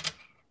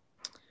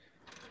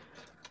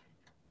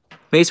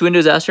 Mace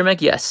Windu's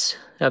Astromech? Yes,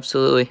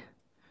 absolutely.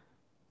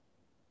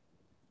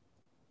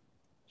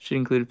 Should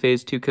include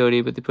Phase 2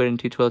 Cody, but they put in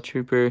 212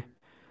 Trooper.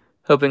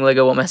 Hoping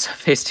LEGO won't mess up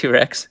Phase 2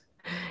 Rex.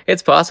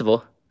 It's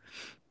possible.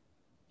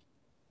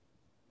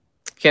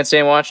 Can't stay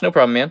and watch? No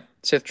problem, man.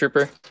 Sith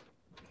Trooper.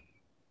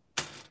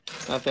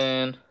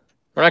 Nothing.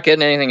 We're not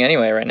getting anything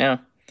anyway right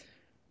now.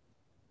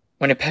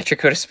 When did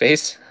Patrick go to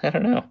space? I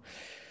don't know.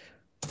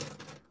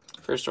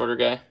 First Order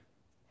guy.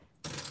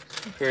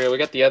 Here, we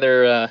got the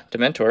other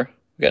Dementor.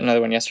 We got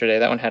another one yesterday.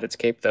 That one had its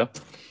cape, though.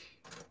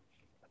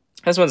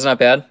 This one's not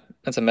bad.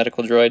 That's a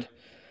medical droid.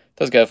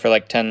 Those go for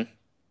like 10,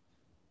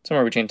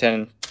 somewhere between 10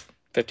 and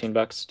 15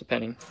 bucks,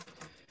 depending.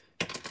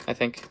 I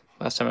think,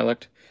 last time I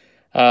looked.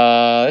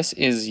 This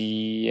is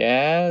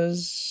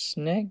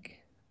Yazneg?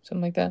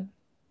 Something like that.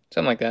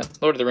 Something like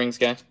that. Lord of the Rings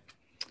guy.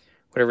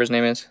 Whatever his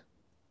name is.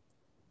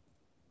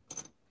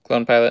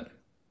 Clone pilot.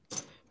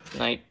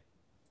 Knight.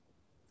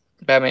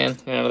 Batman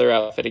in another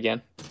outfit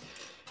again.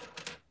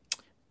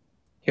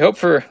 You hope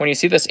for, when you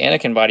see this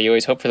Anakin body, you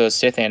always hope for those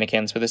Sith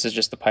Anakins, but this is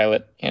just the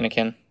pilot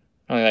Anakin.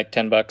 Only like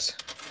 $10.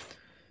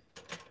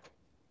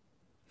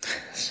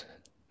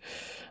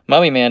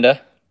 Mummy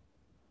Manda.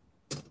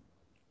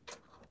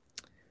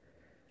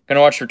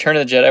 Gonna watch Return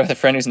of the Jedi with a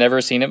friend who's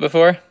never seen it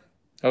before?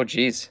 Oh,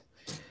 geez.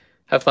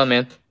 Have fun,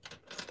 man.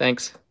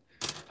 Thanks.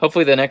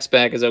 Hopefully the next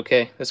bag is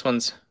okay. This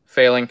one's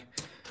failing.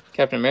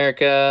 Captain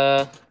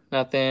America.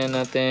 Nothing,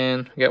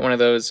 nothing. We got one of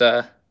those,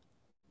 what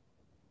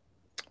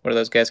are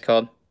those guys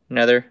called?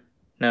 Nether?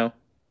 No.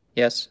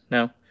 Yes?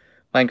 No.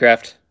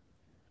 Minecraft.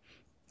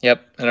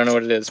 Yep, I don't know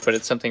what it is, but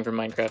it's something from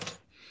Minecraft.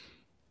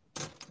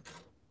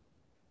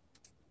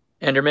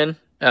 Enderman?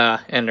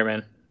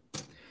 Enderman.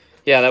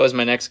 Yeah, that was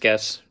my next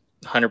guess.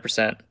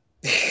 100%.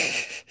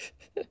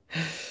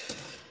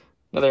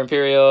 Another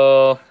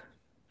Imperial.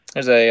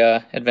 There's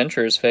a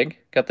Adventurer's Fig.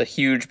 Got the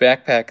huge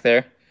backpack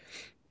there.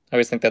 I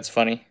always think that's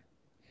funny.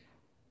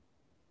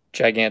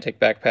 Gigantic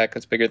backpack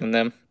that's bigger than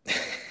them.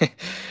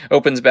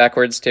 Opens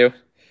backwards, too.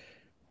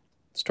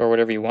 Store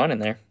whatever you want in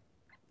there.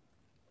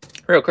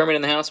 Real Kermit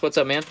in the house. What's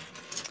up, man?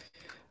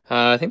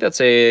 I think that's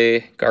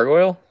a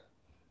gargoyle,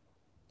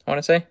 I want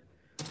to say.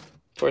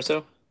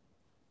 Torso.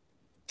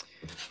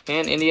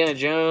 And Indiana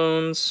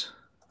Jones.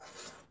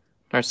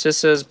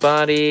 Narcissa's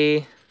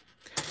body.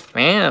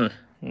 Man,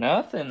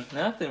 nothing.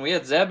 We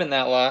had Zeb in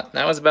that lot.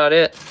 That was about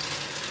it.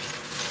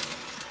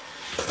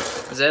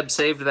 Zeb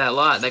saved that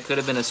lot. That could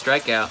have been a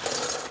strikeout.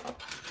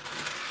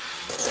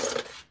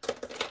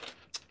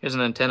 Here's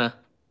an antenna.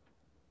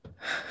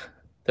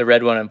 The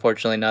red one,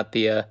 unfortunately, not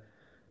the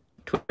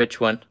Twitch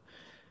one.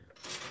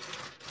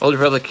 Old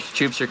Republic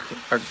troops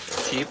are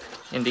cheap,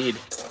 indeed.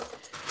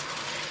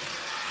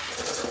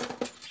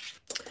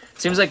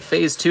 Seems like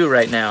Phase 2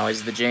 right now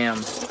is the jam.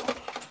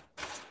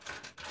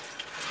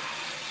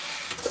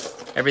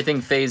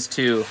 Everything Phase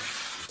 2.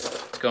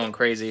 It's going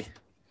crazy.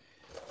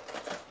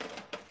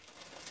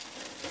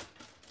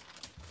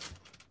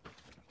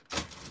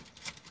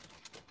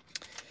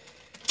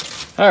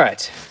 All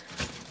right.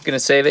 Gonna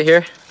save it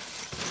here.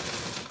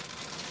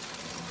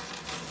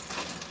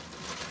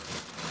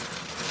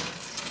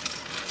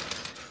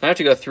 I have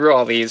to go through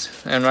all these.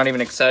 I'm not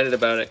even excited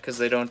about it because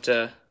they don't,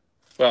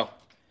 well,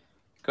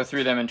 go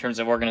through them in terms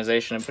of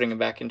organization and putting them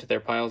back into their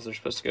piles they're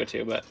supposed to go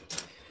to, but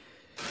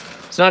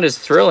it's not as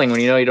thrilling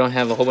when you know you don't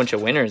have a whole bunch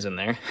of winners in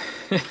there.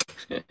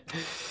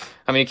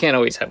 I mean, you can't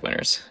always have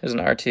winners. There's an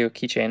R2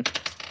 keychain.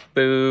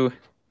 Boo.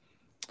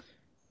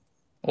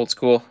 Old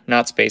school,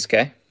 not space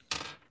guy.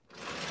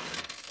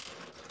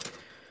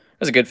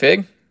 That's a good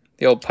fig.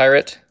 The old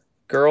pirate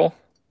girl.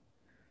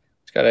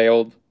 It's got a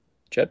old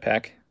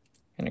jetpack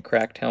and a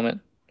cracked helmet.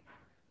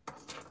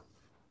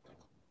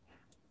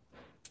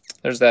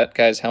 There's that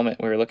guy's helmet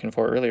we were looking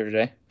for earlier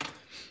today.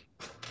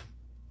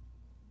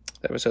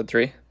 Episode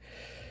 3.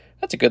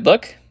 That's a good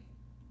look.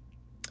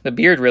 The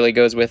beard really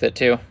goes with it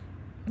too.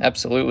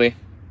 Absolutely.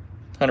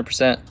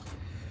 100%.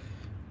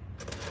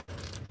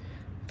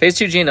 Phase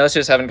 2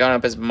 Geonosis haven't gone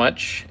up as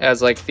much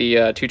as like the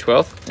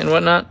 212th and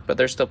whatnot, but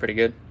they're still pretty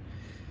good.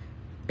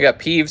 We got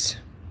Peeves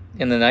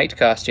in the knight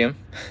costume,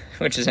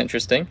 which is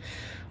interesting.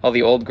 All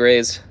the old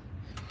grays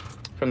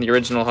from the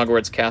original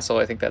Hogwarts Castle,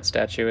 I think that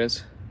statue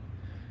is.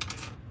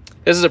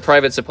 This is a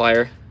private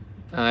supplier.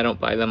 I don't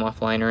buy them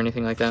offline or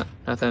anything like that.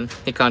 Nothing.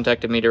 He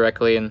contacted me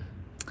directly and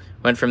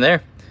went from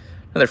there.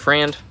 Another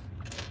Frand.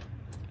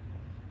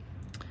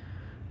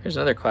 Here's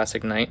another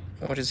classic knight.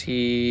 What is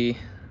he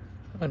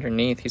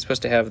underneath? He's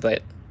supposed to have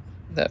that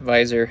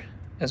visor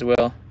as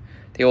well.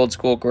 The old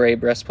school gray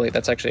breastplate.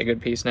 That's actually a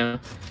good piece now.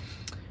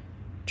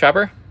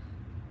 Chopper.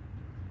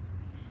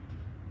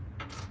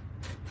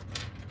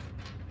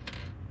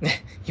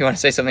 You want to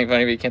say something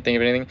funny but you can't think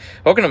of anything?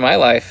 Welcome to my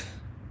life.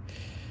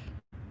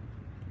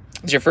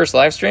 It's your first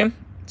live stream?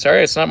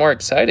 Sorry, it's not more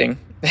exciting.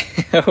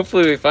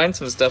 Hopefully we find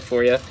some stuff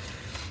for you.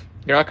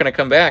 You're not going to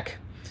come back.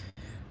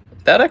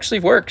 That actually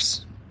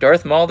works.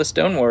 Darth Maul the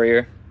Stone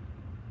Warrior.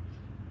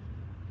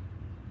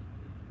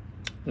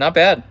 Not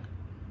bad.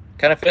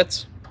 Kind of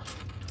fits.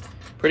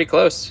 Pretty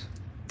close.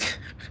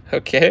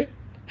 Okay.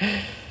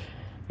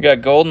 We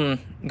got Golden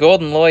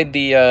Lloyd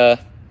the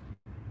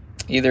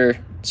either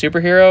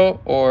superhero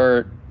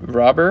or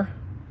robber.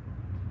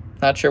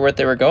 Not sure what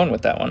they were going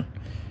with that one.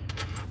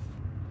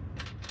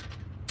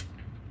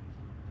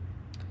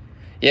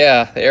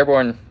 Yeah, the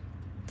Airborne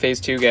Phase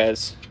 2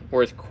 guys.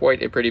 Worth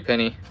quite a pretty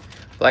penny.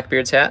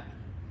 Blackbeard's hat.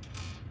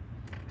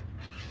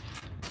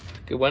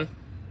 Good one.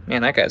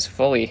 Man, that guy's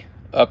fully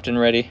upped and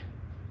ready.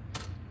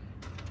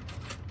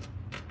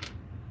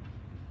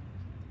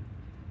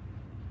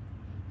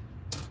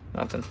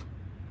 Nothing.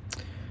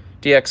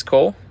 DX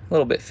Cole. A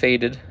little bit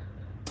faded.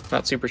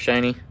 Not super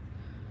shiny.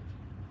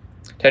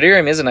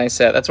 Tydirium is a nice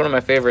set. That's one of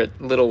my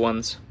favorite little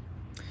ones.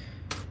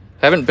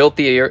 I haven't built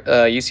the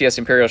UCS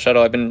Imperial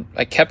Shuttle.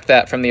 I kept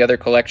that from the other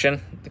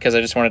collection because I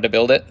just wanted to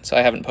build it, so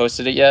I haven't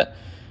posted it yet.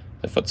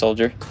 the foot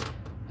soldier.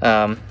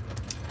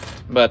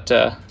 But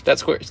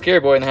that's Scary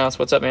Boy in the house.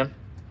 What's up, man?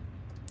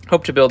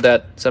 Hope to build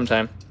that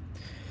sometime.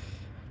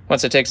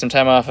 Once I take some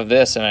time off of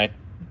this and I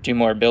do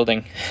more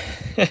building.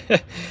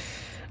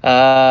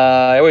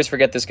 I always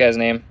forget this guy's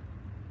name.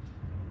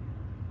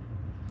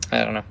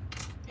 I don't know.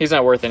 He's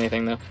not worth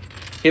anything, though.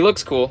 He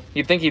looks cool.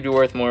 You'd think he'd be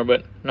worth more,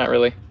 but not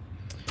really.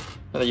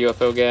 Another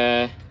UFO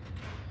guy.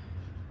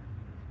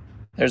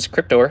 There's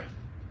Cryptor.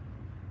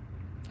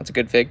 That's a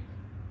good fig.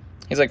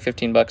 He's like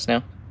 15 bucks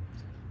now,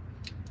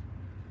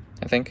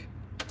 I think.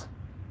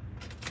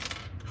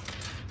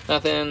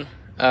 Nothing.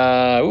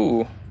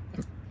 Ooh.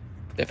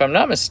 If I'm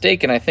not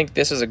mistaken, I think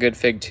this is a good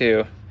fig,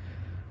 too.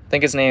 I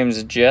think his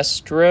name's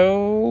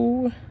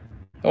Jestro,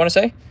 I want to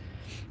say.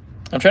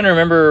 I'm trying to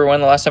remember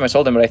when the last time I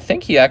sold him, but I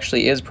think he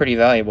actually is pretty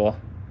valuable.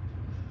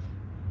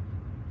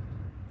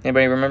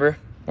 Anybody remember?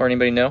 Or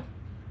anybody know?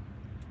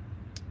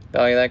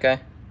 Value that guy?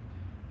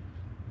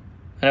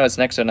 I know it's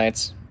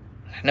Nexonites.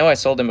 I know I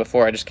sold him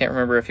before, I just can't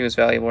remember if he was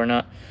valuable or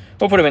not.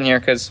 We'll put him in here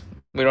because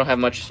we don't have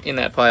much in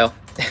that pile.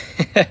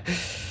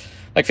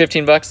 Like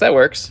 15 bucks, that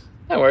works.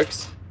 That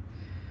works.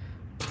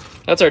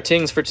 That's our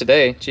tings for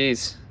today,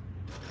 jeez.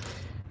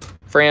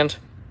 Frand.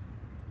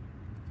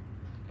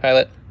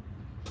 Pilot.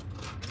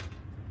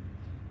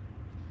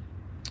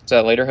 Is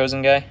that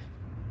Lederhosen guy?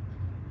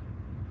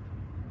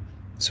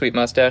 Sweet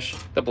mustache.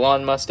 The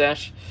blonde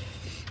mustache.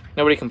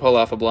 Nobody can pull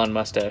off a blonde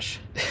mustache.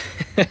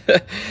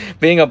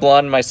 Being a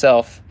blonde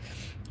myself,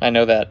 I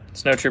know that.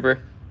 Snowtrooper.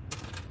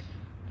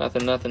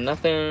 Nothing, nothing,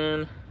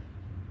 nothing.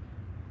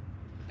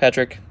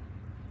 Patrick.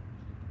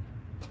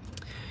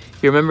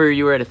 You remember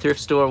you were at a thrift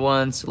store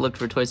once, looked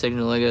for toy section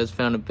of Legos,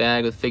 found a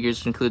bag with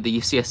figures to include the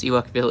UCS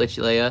Ewok Village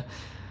Leia.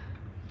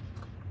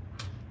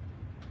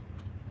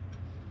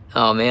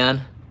 Oh,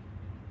 man.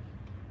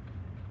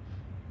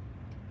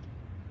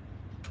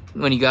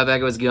 When you got back,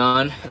 it was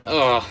gone.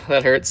 Oh,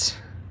 that hurts.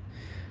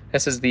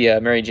 This is the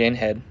Mary Jane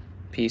head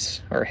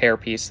piece, or hair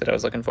piece that I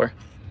was looking for.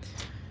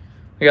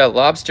 We got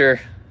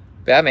Lobster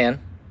Batman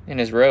in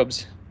his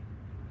robes.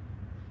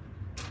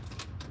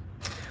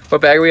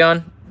 What bag are we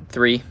on?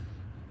 3.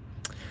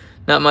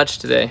 Not much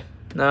today.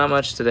 Not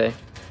much today.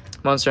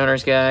 Monster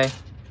Hunters guy.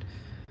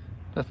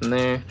 Nothing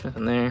there.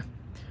 Nothing there.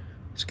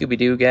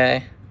 Scooby-Doo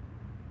guy.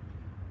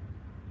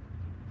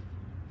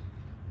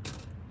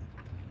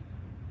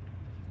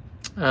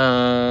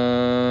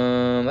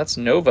 That's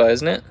Nova,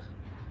 isn't it?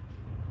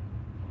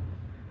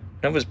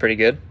 Nova's pretty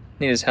good.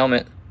 Need his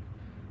helmet.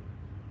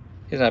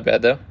 He's not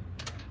bad, though.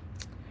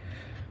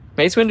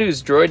 Mace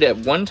Windu's droid at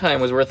one time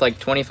was worth like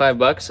 25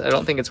 bucks. I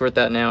don't think it's worth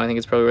that now. I think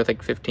it's probably worth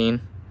like 15.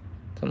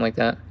 Something like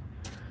that.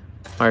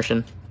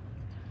 Martian.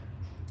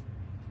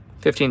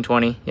 15,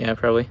 20. Yeah,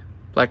 probably.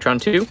 Blacktron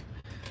 2.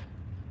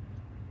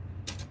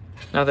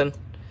 Nothing.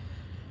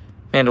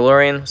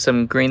 Mandalorian.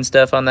 Some green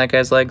stuff on that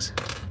guy's legs.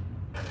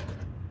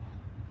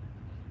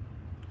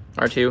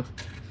 R2.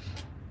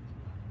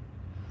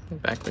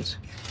 Backwards.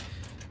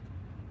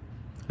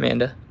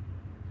 Amanda.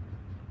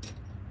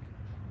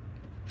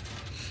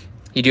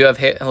 You do have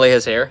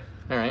Leia's hair.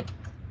 Alright.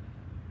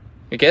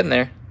 You're getting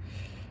there.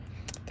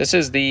 This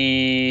is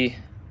the...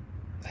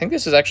 I think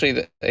this is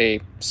actually a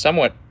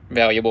somewhat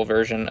valuable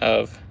version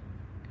of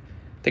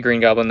the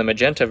Green Goblin. The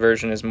magenta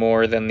version is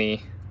more than the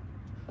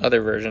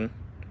other version.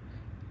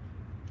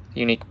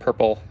 Unique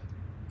purple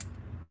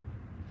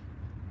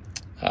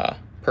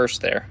purse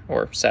there,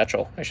 or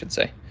satchel, I should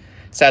say.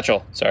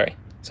 Satchel, sorry.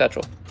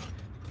 Satchel.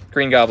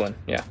 Green Goblin,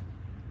 yeah.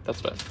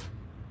 That's what.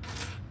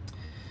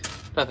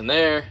 Nothing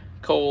there.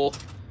 Cole.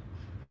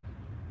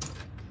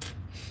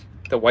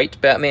 The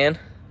white Batman.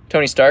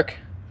 Tony Stark.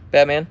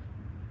 Batman.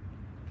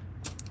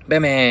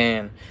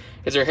 Batman.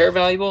 Is her hair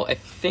valuable? I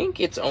think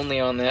it's only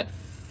on that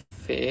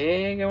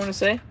fig, I want to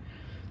say.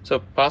 So,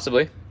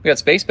 possibly. We got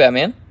Space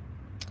Batman.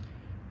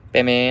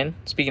 Batman.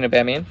 Speaking of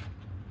Batman.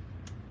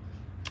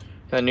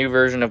 A new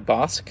version of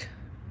Bosk.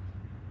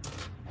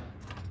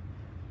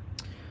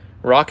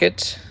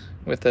 Rocket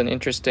with an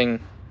interesting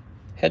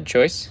head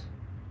choice.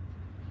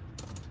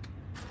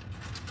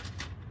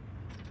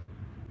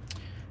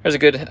 There's a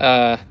good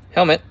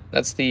helmet.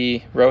 That's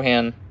the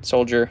Rohan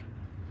soldier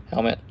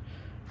helmet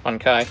on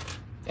Kai.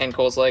 And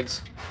Cole's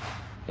legs.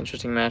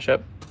 Interesting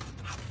mashup.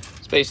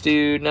 Space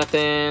Dude,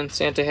 nothing.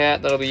 Santa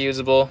hat, that'll be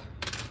usable.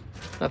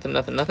 Nothing,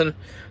 nothing, nothing.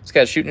 This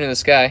guy's shooting in the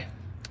sky.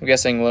 I'm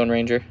guessing Lone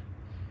Ranger.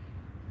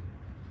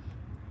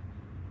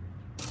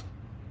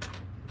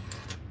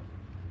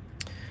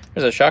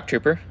 There's a Shock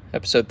Trooper,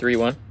 episode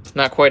 3-1.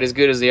 Not quite as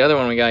good as the other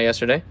one we got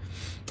yesterday.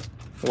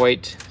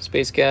 White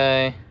space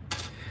guy.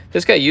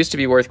 This guy used to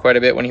be worth quite a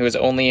bit when he was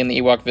only in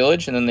the Ewok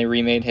Village, and then they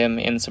remade him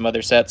in some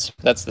other sets.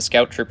 That's the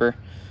Scout Trooper.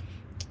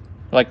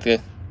 I like the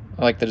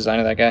design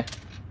of that guy.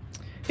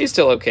 He's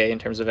still okay in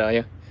terms of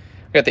value.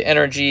 We got the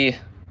Energy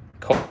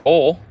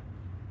Cole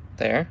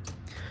there.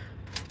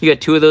 You got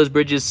 2 of those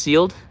bridges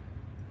sealed?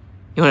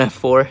 You want to have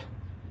 4?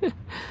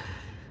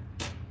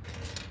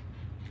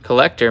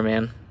 Collector,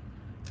 man.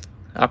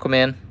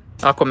 Aquaman.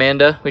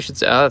 Aquamanda, we should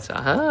say. Oh,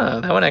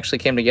 that one actually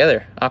came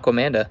together.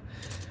 Aquamanda.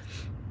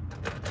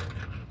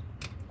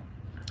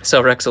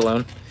 Sell Rex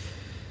alone.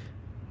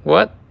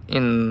 What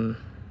in...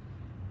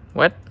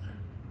 What?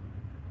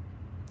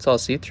 It's all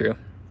see-through.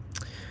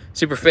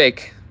 Super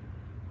fake,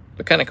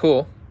 but kind of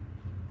cool.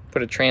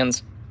 Put a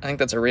trans... I think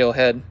that's a real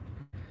head.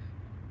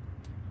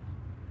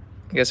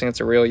 I'm guessing it's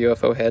a real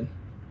UFO head.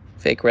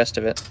 Fake rest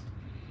of it.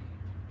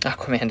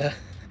 Aquamanda.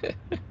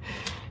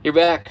 You're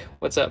back.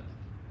 What's up?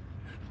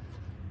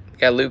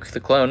 Got Luke the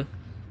clone.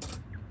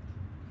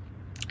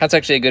 That's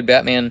actually a good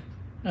Batman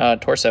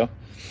torso.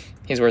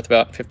 He's worth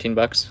about 15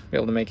 bucks. Be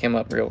able to make him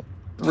up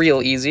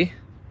real easy.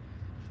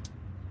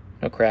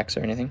 No cracks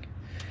or anything.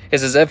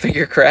 Is his Zeb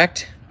figure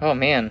cracked? Oh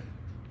man.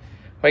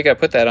 Why you gotta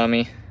put that on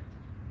me?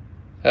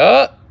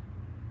 Oh!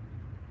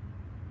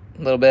 A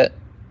little bit.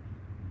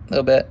 A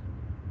little bit.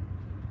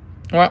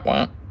 Wah,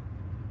 wah.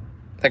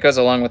 That goes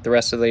along with the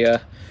rest of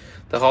the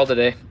haul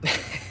today.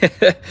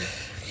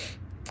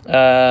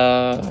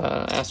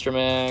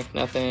 Astromech,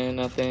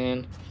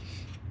 nothing.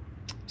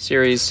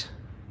 Series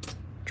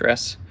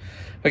dress.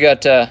 We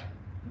got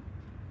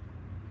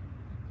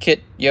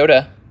Kit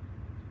Yoda.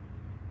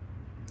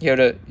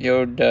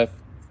 Yoda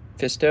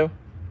Fisto.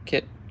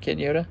 Kit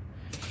Yoda.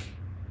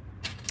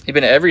 You've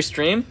been to every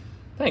stream?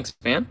 Thanks,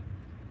 man.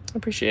 I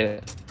appreciate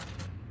it.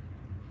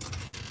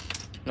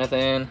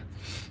 Nothing.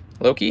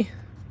 Loki?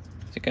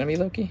 Is it gonna be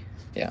Loki?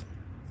 Yeah.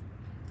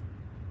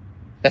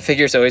 That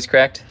figure's always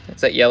cracked.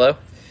 Is that yellow?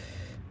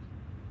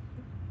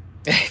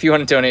 If you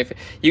want to donate,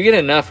 you get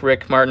enough,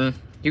 Rick Martin.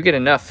 You get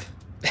enough.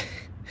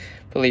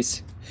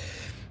 Police.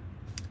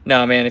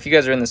 No, man, if you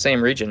guys are in the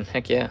same region,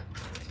 heck yeah.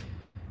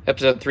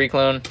 Episode 3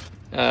 clone.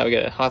 We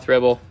got a Hoth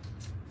Rebel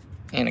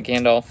and a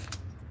Gandalf.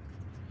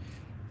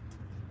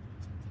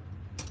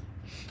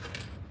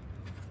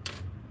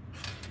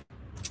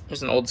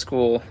 There's an old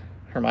school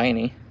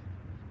Hermione.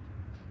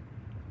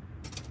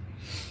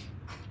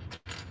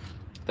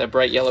 That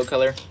bright yellow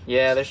color.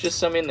 Yeah, there's just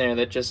some in there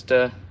that just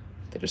they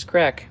just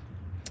crack.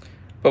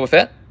 Boba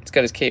Fett. It's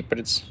got his cape, but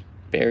it's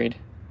buried.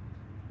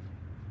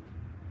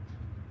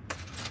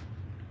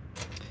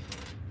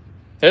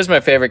 There's my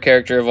favorite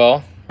character of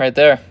all, right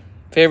there.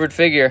 Favorite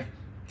figure.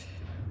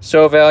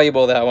 So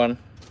valuable, that one.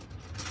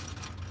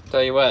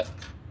 Tell you what.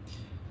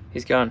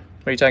 He's gone.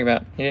 What are you talking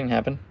about? He didn't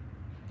happen.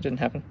 It didn't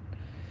happen.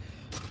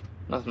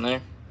 Nothing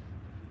there.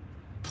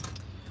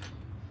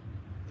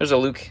 There's a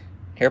Luke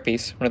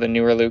hairpiece. One of the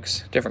newer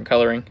Lukes. Different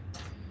coloring.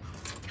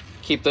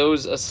 Keep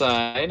those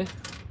aside.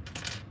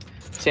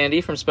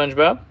 Sandy from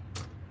SpongeBob.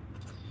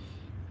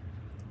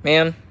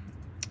 Man,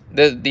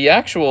 the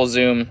actual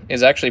zoom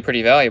is actually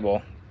pretty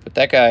valuable. But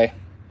that guy,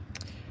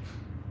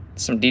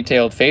 some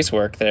detailed face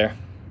work there.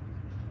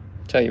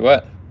 Tell you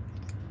what.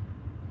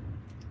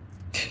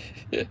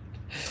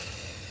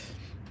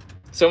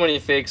 So many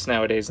fakes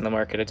nowadays in the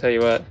market, I tell you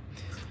what.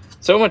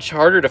 So much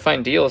harder to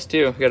find deals,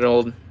 too. We got an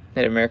old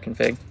Native American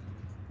fig.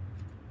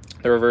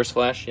 The reverse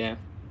flash, yeah.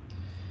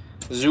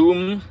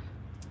 Zoom,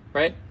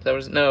 right? That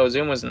was no,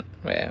 Zoom wasn't.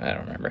 Wait, I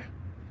don't remember.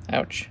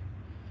 Ouch.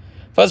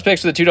 Fuzz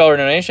Picks for the $2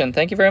 donation.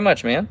 Thank you very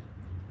much, man.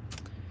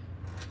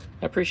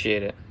 I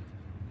appreciate it.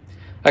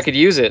 I could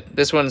use it.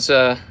 This one's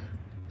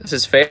this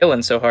is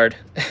failing so hard.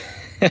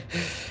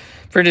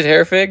 Printed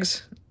hair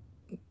figs.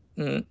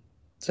 Does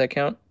that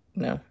count?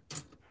 No.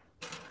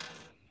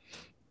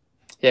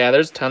 Yeah,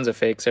 there's tons of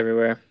fakes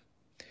everywhere.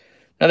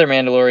 Another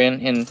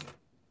Mandalorian in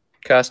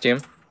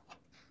costume.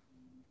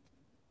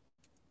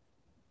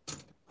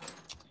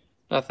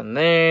 Nothing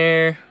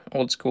there.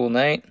 Old school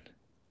night.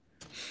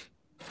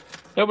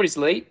 Nobody's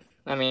late.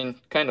 I mean,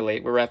 kind of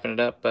late. We're wrapping it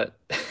up, but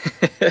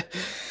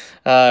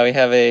we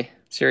have a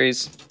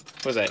series.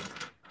 What was that?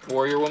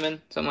 Warrior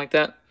Woman? Something like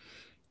that.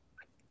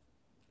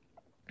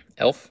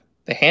 Elf.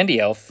 The handy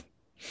elf.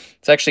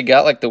 It's actually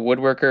got like the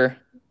woodworker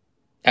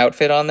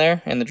outfit on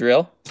there and the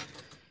drill.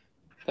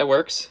 That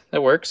works.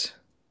 That works.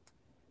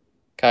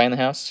 Kai in the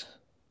house.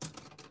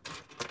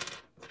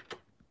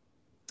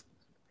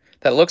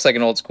 That looks like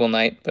an old school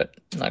knight, but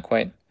not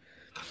quite.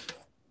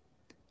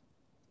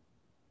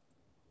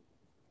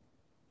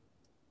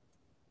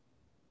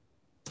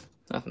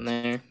 Nothing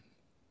there.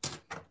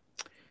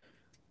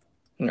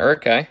 An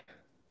Urkai.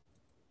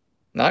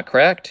 Not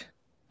cracked.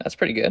 That's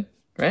pretty good,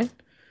 right?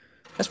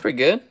 That's pretty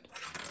good.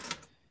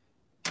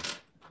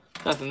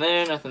 Nothing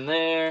there, nothing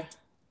there.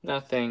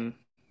 Nothing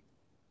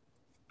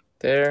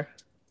there.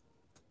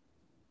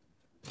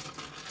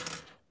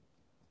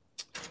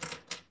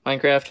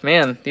 Minecraft.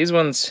 Man, these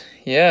ones,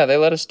 yeah, they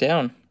let us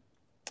down.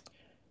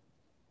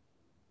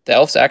 The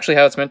elf's actually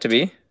how it's meant to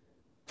be?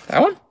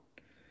 That one?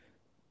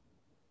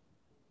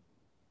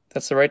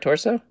 That's the right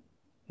torso?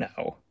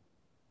 No.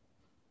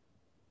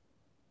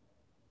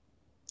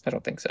 I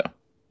don't think so.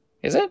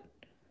 Is it?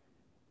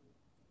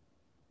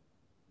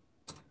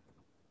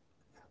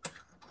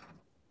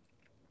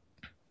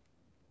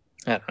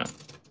 I don't know.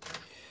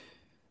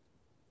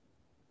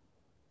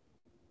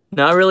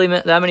 Not really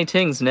that many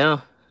tings,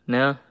 no.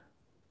 No.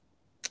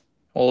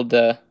 Old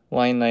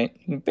Lion Knight.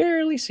 You can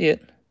barely see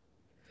it.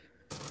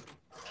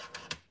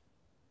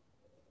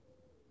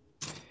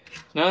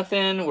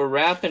 Nothing. We're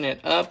wrapping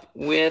it up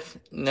with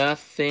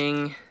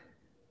nothing.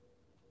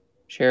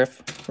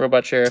 Sheriff,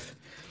 Robot Sheriff.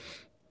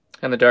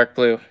 And the dark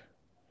blue,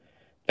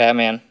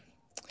 Batman.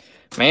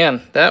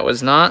 Man, that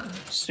was not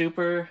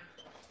super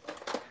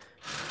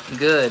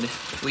good.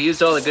 We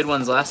used all the good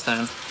ones last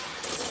time.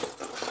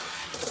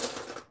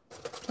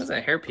 What's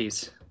that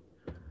hairpiece?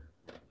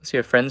 Is he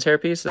a friend's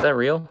hairpiece? Is that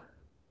real?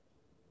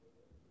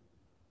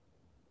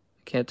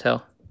 Can't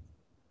tell.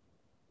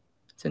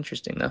 It's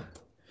interesting though.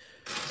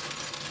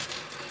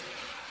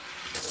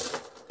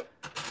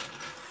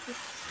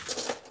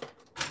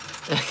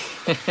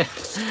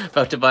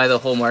 About to buy the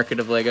whole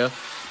market of Lego.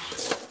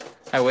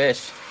 I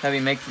wish.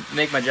 That'd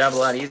make my job a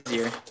lot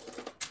easier.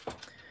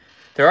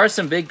 There are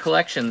some big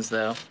collections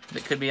though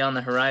that could be on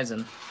the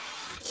horizon.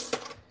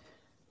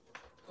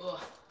 Ugh.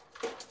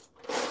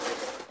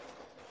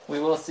 We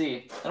will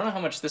see. I don't know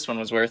how much this one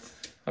was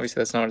worth.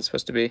 Obviously that's not what it's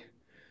supposed to be.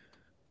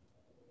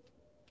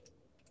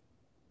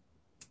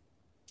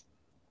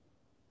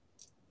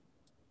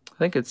 I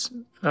think it's,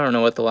 I don't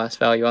know what the last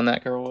value on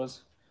that girl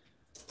was.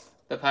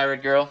 The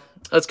pirate girl.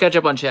 Let's catch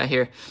up on chat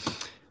here.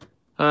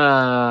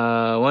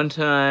 One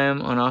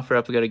time on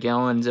OfferUp, we got a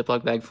gallon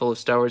Ziploc bag full of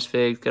Star Wars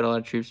figs. Got a lot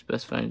of troops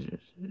specified.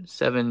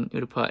 7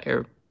 Utapau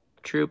Air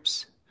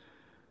troops.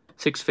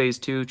 6 Phase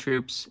 2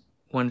 troops.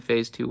 1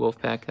 Phase 2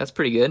 Wolfpack. That's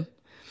pretty good.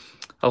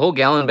 A whole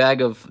gallon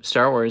bag of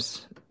Star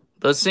Wars.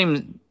 Those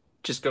seem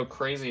just go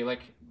crazy. Like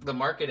the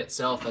market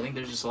itself, I think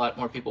there's just a lot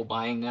more people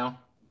buying now.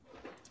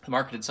 The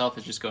market itself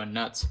is just going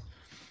nuts.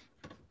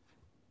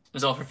 It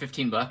was all for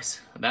 15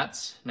 bucks.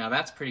 Now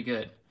that's pretty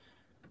good.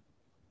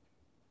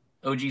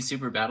 OG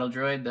Super Battle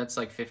Droid, that's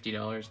like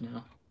 $50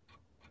 now.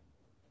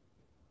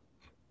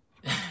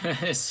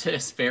 It's a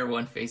spare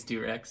 1 Phase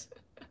 2 Rex.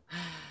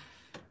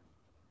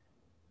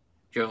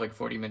 Drove like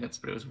 40 minutes,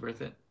 but it was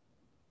worth it.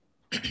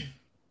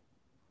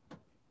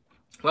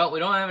 Well, we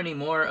don't have any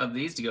more of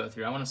these to go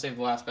through. I want to save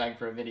the last bag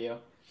for a video.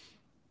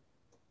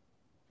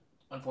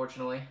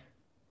 Unfortunately.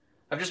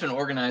 I've just been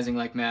organizing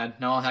like mad.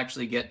 Now I'll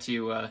actually get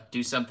to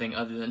do something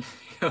other than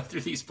go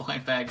through these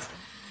blind bags.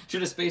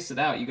 Should have spaced it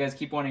out. You guys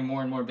keep wanting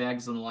more and more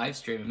bags on the live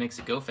stream. It makes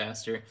it go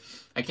faster.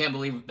 I can't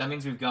believe that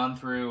means we've gone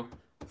through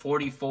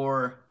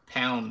 44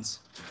 pounds,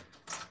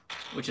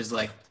 which is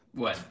like,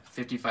 what,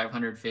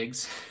 5,500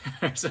 figs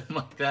or something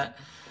like that.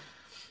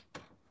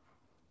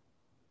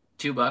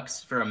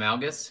 $2 for a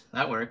Malgus.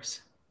 That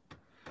works.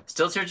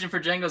 Still searching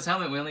for Django's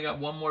helmet. We only got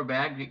one more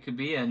bag it could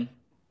be in.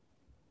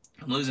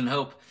 I'm losing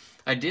hope.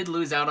 I did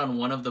lose out on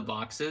one of the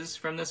boxes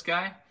from this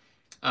guy.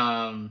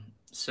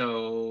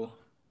 So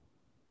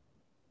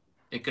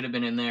it could have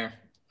been in there.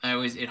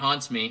 It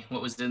haunts me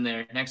what was in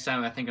there. Next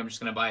time I think I'm just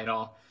gonna buy it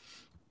all.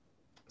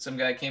 Some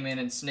guy came in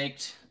and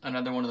snaked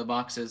another one of the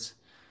boxes.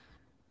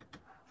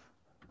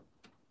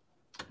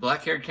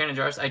 Black-haired cannon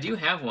jars. I do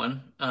have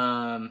one.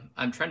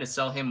 I'm trying to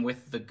sell him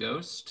with the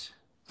ghost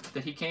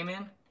that he came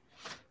in,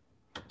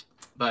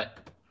 but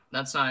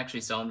that's not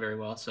actually selling very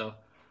well, so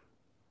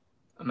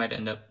I might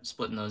end up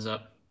splitting those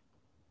up.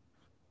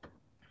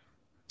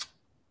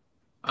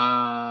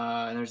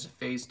 And there's a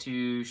Phase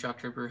 2 Shock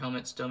Trooper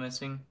helmet still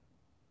missing.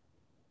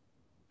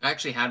 I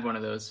actually had one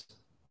of those,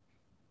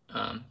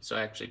 so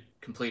I actually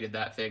completed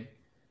that fig.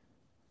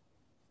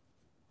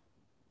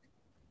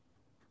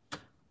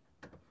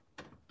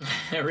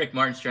 Rick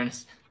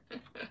Martin's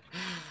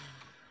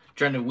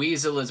trying to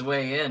weasel his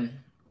way in.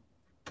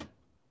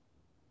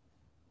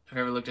 I've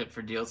ever looked up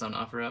for deals on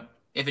OfferUp.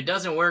 If it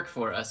doesn't work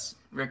for us,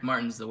 Rick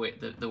Martin's the way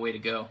to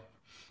go.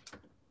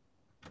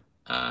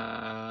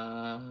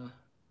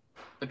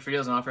 Look for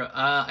deals on OfferUp.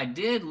 I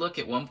did look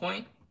at one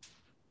point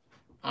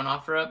on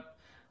OfferUp.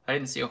 I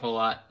didn't see a whole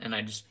lot, and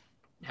I just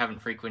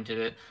haven't frequented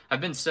it. I've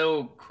been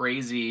so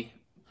crazy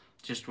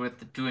just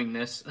with doing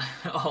this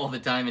all the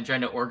time and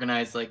trying to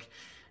organize, like,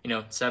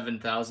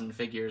 7,000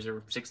 figures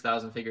or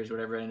 6,000 figures,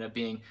 whatever it ended up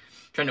being,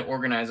 trying to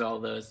organize all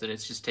of those, that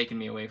it's just taken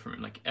me away from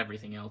like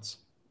everything else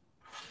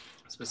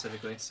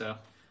specifically. So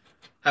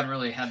haven't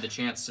really had the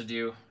chance to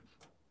do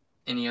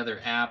any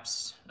other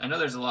apps. I know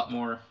there's a lot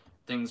more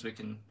things we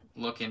can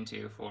look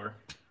into for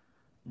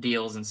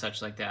deals and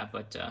such like that,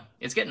 but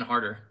it's getting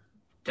harder.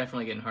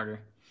 Definitely getting harder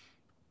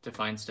to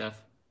find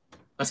stuff.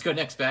 Let's go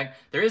next bag.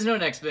 There is no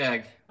next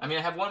bag. I mean,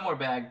 I have one more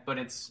bag, but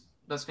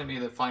that's going to be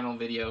the final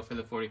video for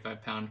the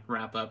 45-pound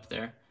wrap up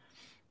there.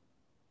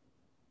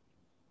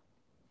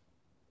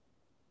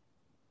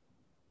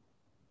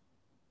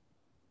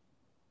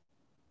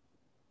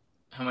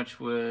 How much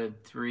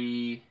would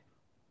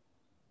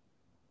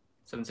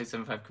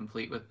 37675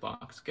 complete with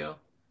box go?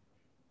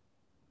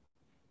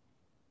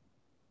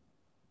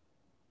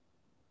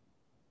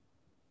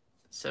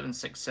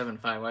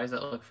 7675. Why does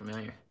that look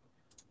familiar?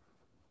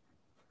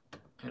 I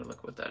gotta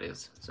look what that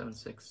is.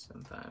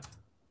 7675.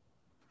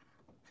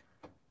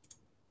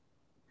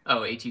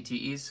 Oh,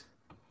 ATTEs.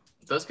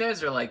 Those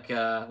guys are like,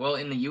 well,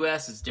 in the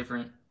US it's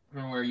different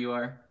from where you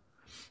are.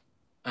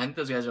 I think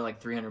those guys are like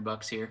 300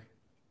 bucks here.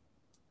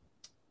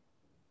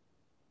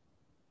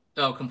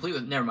 Oh, complete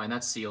with, never mind,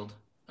 that's sealed.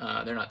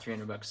 They're not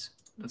 300 bucks.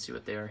 Let's see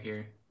what they are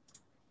here.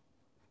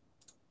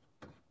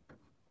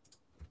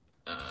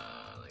 There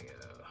you go.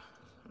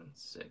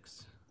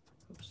 6.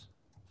 Oops.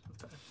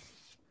 5.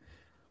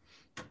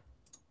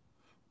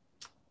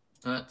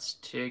 Let's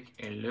take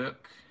a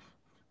look.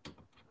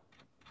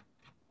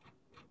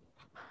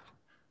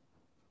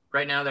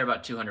 Right now they're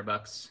about 200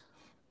 bucks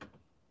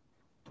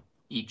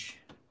each.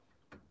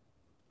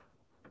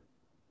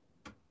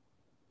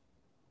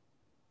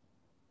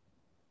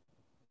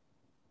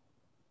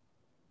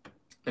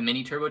 The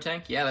mini turbo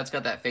tank? Yeah, that's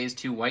got that phase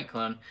 2 white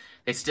clone.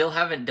 They still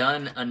haven't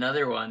done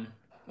another one,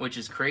 which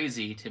is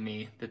crazy to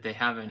me that they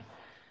haven't.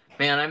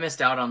 Man, I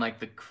missed out on like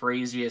the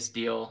craziest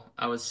deal.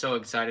 I was so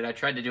excited. I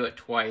tried to do it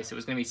twice. It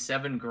was going to be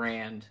 7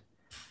 grand,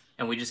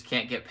 and we just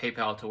can't get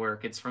PayPal to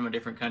work. It's from a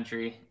different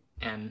country,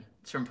 and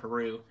it's from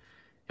Peru,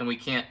 and we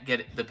can't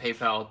get the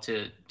PayPal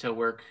to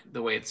work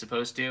the way it's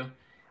supposed to.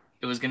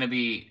 It was going to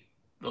be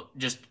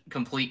just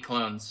complete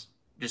clones,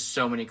 just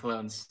so many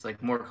clones,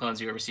 like more clones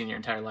you've ever seen in your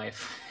entire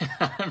life.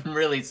 I'm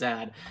really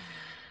sad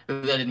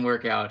that didn't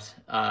work out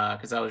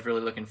because I was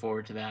really looking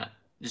forward to that.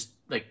 Just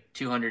like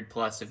 200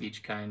 plus of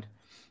each kind.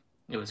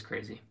 It was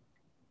crazy.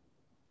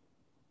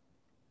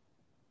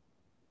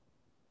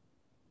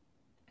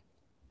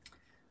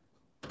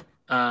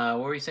 What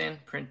were you saying?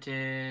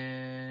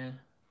 Printed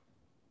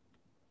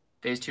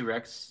phase 2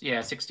 Rex?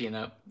 Yeah, 60 and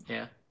up.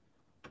 Yeah.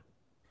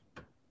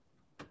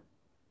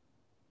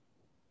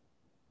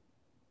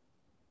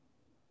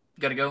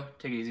 Gotta go.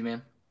 Take it easy,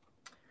 man.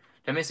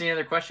 Did I miss any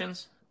other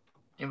questions?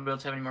 Anybody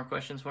else have any more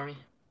questions for me?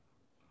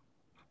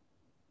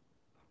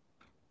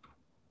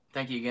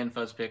 Thank you again,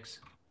 Fuzzpix.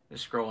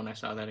 Just scrolling, I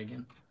saw that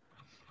again.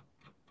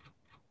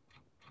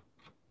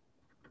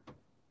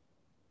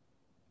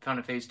 Found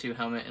a phase 2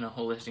 helmet and a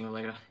whole listing of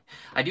Lego.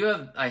 I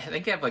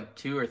think I have like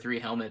 2 or 3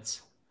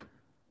 helmets.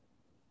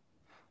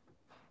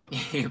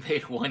 You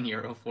paid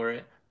 €1 for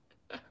it.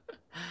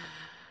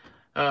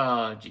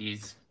 Oh,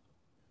 jeez.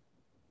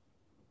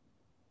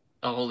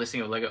 A whole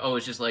listing of Lego. Oh,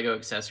 it's just Lego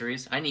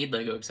accessories. I need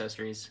Lego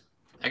accessories.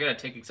 I gotta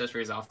take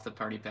accessories off the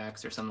party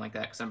packs or something like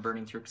that because I'm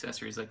burning through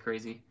accessories like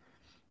crazy.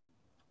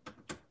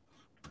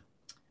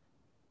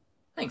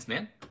 Thanks,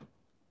 man.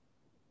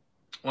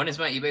 When is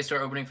my eBay store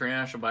opening for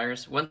international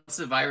buyers? Once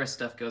the virus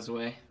stuff goes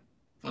away.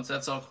 Once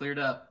that's all cleared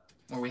up,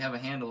 or we have a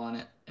handle on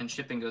it, and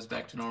shipping goes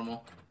back to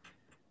normal.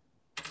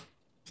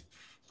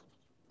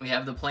 We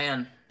have the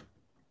plan.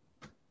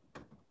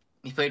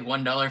 You paid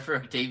 $1 for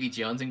Davy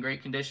Jones in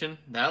great condition?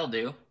 That'll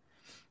do.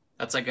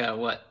 That's like a,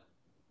 what,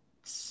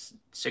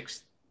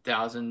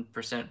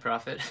 6,000%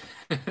 profit?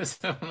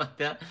 Something like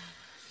that.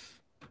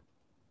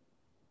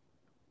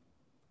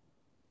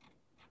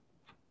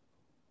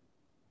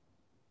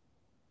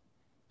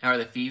 How are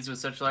the fees with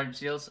such large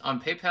deals? On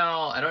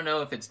PayPal, I don't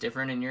know if it's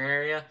different in your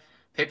area.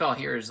 PayPal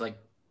here is like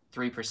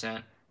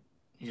 3%,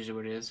 usually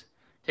what it is.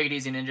 Take it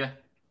easy, Ninja.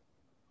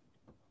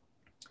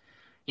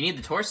 You need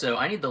the torso.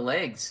 I need the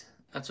legs.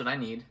 That's what I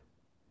need.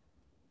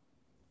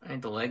 I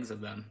need the legs of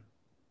them.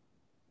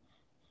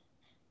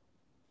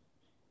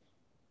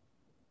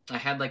 I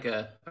had like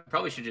I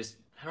probably should just,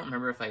 I don't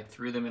remember if I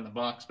threw them in the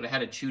box, but I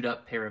had a chewed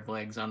up pair of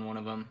legs on one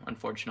of them,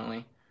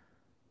 unfortunately.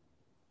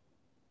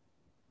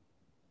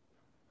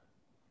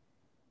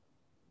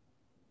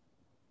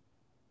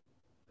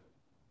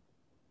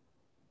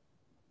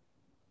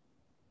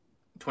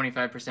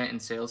 $25% in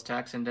sales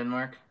tax in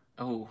Denmark.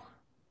 Oh,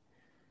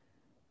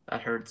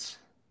 that hurts.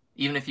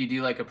 Even if you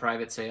do like a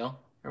private sale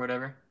or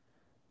whatever.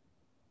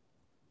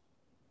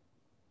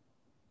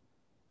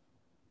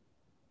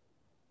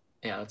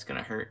 Yeah, that's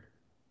gonna hurt.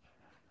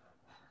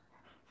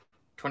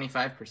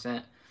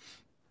 25%.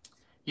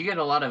 You get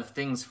a lot of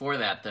things for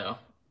that though,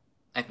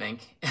 I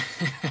think.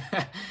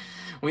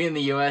 We in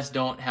the US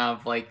don't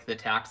have like the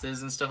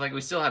taxes and stuff like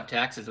we still have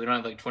taxes. We don't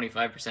have like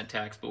 25%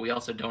 tax, but we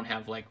also don't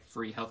have like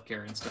free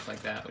healthcare and stuff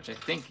like that, which I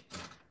think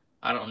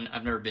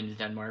I've never been to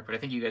Denmark, but I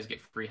think you guys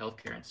get free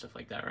healthcare and stuff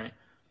like that, right?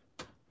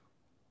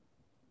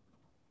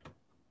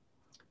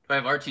 Do I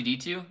have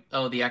R2-D2?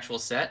 Oh, the actual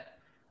set?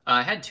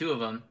 I had 2 of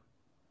them.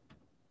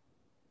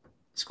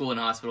 School and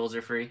hospitals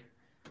are free.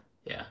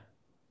 Yeah.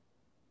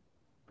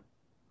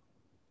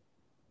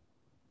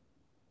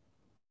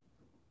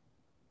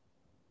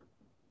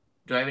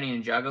 Do I have any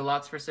Ninjago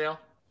lots for sale?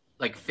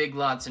 Like fig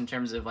lots in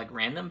terms of like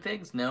random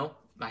figs? No.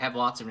 I have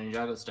lots of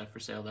Ninjago stuff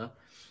for sale though.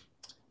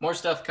 More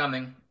stuff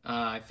coming.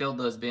 I filled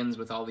those bins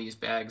with all these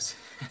bags,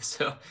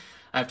 so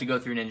I have to go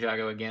through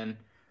Ninjago again.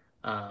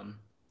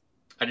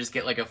 I just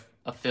get like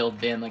a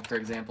filled bin. Like for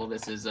example,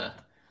 this is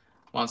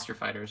Monster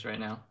Fighters right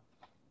now.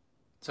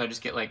 So I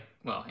just get like,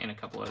 well, and a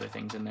couple other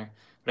things in there.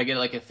 But I get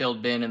like a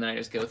filled bin, and then I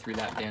just go through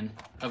that bin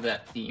of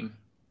that theme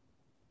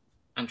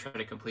and try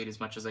to complete as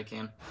much as I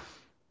can.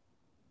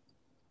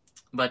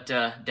 But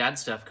dad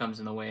stuff comes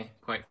in the way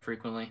quite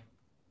frequently,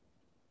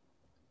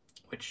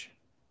 which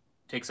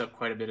takes up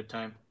quite a bit of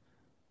time.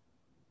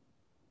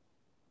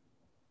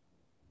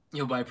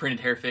 You'll buy printed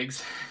hair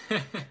figs.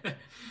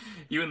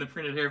 You and the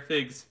printed hair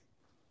figs.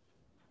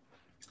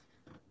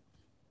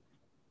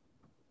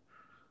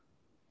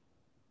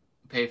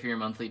 Pay for your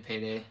monthly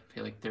payday.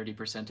 Pay like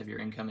 30% of your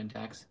income in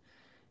tax.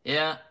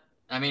 Yeah,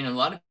 I mean, a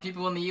lot of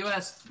people in the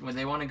US, when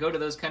they want to go to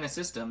those kind of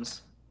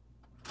systems,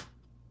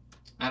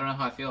 I don't know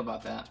how I feel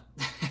about that.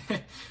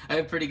 I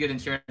have pretty good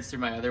insurance through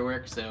my other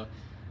work, so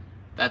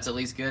that's at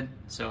least good.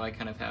 So I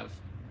kind of have,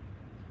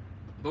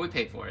 but we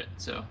pay for it,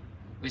 so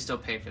we still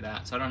pay for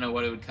that. So I don't know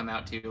what it would come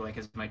out to, like,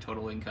 as my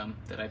total income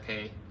that I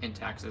pay in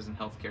taxes and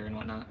healthcare and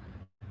whatnot.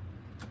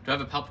 Do I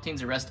have a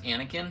Palpatine's Arrest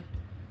Anakin?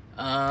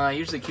 I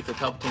usually keep the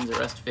Palpatine's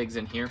Arrest figs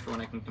in here for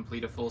when I can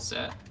complete a full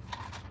set,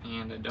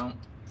 and I don't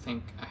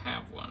think I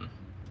have one.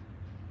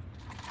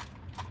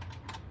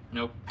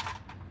 Nope.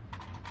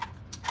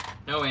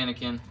 No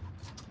Anakin.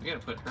 We gotta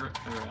put her,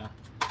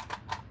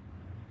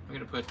 we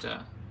gotta put,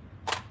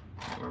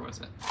 where was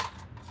it?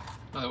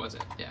 Oh, that was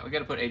it. Yeah, we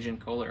gotta put Agent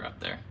Kohler up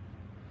there.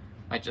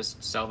 Might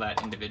just sell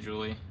that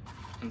individually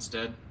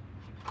instead.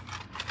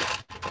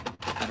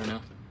 I don't know.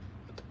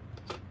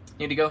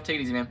 Need to go? Take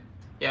it easy, man.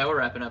 Yeah, we're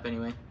wrapping up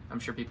anyway. I'm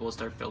sure people will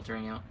start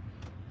filtering out.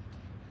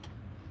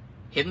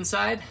 Hidden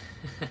Side?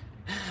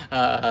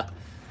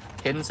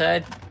 Hidden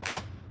Side?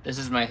 This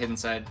is my Hidden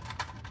Side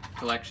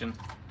collection.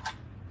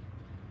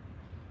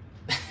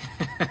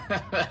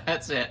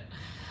 That's it.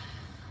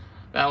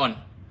 That one.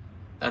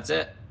 That's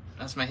it.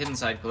 That's my Hidden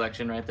Side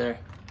collection right there.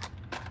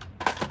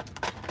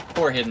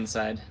 Poor Hidden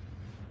Side.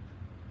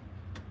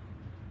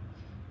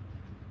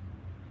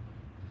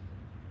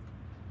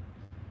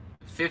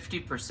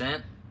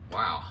 $50%?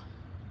 Wow.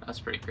 That's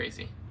pretty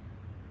crazy.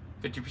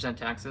 50%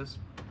 taxes?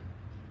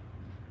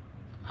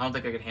 I don't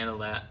think I could handle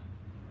that.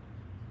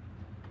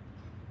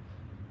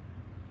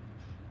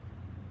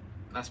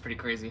 That's pretty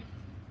crazy.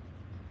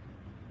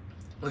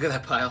 Look at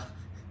that pile.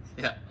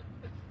 Yeah.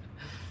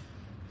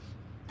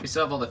 We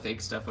still have all the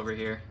fake stuff over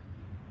here.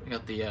 We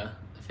got the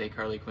fake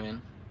Harley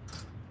Quinn.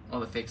 All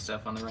the fake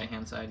stuff on the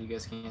right-hand side you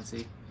guys can't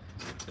see.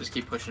 I just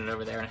keep pushing it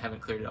over there and I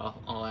haven't cleared it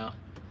all out.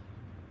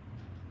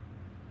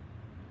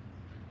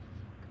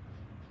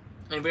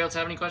 Anybody else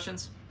have any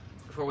questions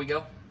before we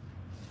go?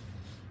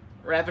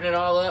 Wrapping it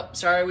all up.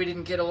 Sorry we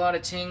didn't get a lot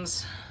of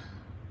tings.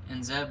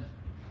 And Zeb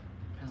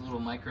has a little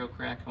micro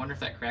crack. I wonder if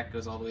that crack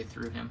goes all the way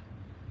through him.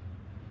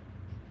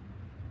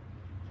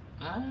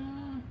 I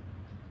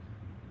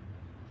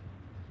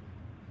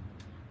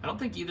don't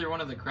think either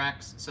one of the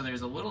cracks, so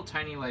there's a little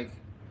tiny like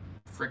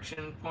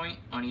friction point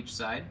on each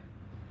side.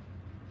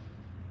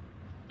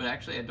 But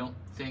actually I don't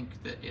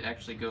think that it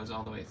actually goes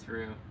all the way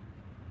through.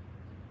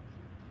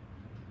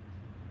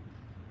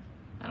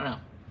 I don't know.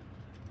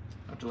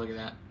 I'll have to look at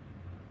that.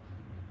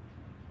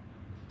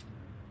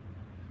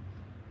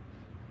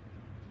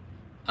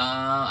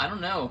 I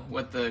don't know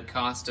what the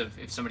cost of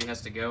if somebody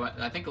has to go.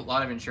 I think a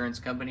lot of insurance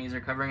companies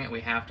are covering it.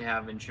 We have to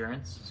have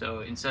insurance.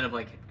 So instead of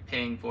like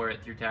paying for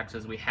it through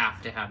taxes, we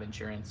have to have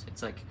insurance.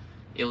 It's like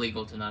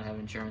illegal to not have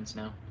insurance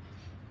now.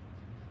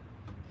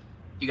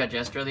 You got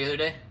Jestro the other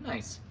day?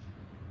 Nice.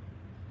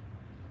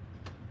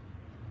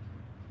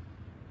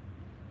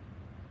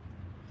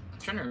 I'm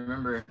trying to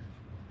remember.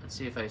 Let's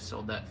see if I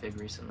sold that fig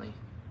recently.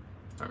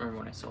 I don't remember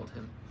when I sold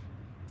him.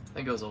 I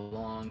think it was a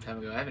long time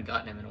ago. I haven't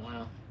gotten him in a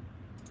while.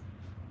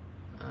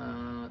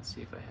 Let's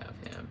see if I have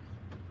him.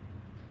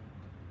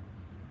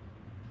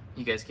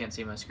 You guys can't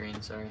see my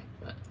screen, sorry,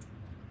 but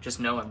just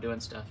know I'm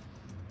doing stuff.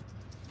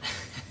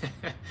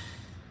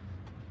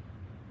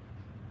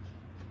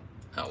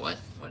 Oh, what?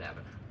 What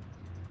happened?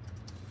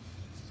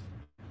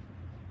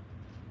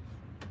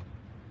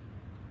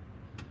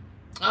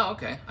 Oh,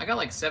 okay. I got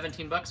like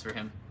 17 bucks for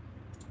him.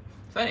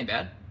 So that ain't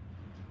bad.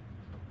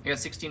 I got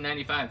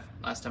 $16.95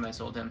 last time I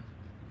sold him.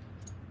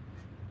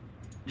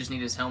 Just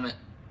need his helmet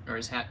or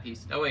his hat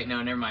piece. Oh wait,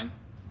 no, never mind.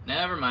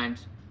 Never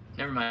mind.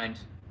 Never mind.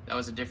 That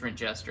was a different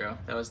Jestro.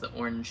 That was the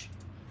orange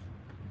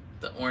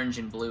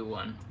and blue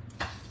one.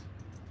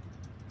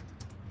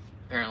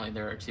 Apparently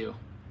there are two.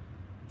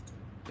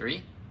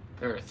 Three?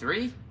 There are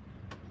three?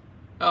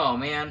 Oh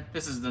man,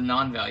 this is the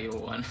non-valuable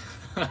one.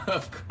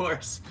 Of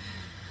course.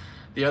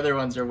 The other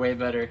ones are way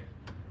better.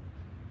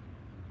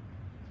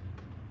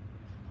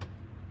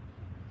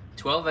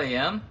 12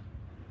 a.m.?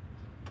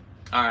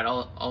 Alright,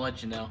 I'll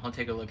let you know. I'll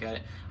take a look at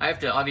it.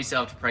 Obviously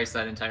I'll have to price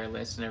that entire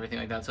list and everything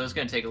like that, so it's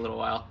going to take a little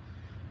while.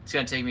 It's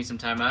going to take me some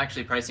time. I'm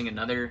actually pricing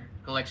another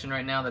collection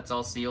right now that's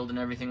all sealed and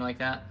everything like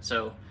that,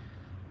 so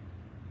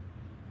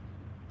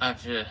I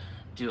have to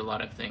do a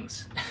lot of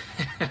things.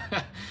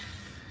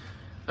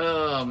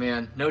 Oh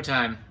man, no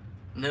time.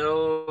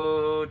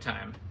 No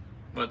time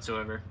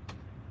whatsoever.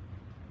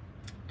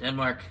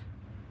 Denmark.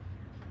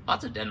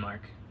 Lots of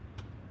Denmark.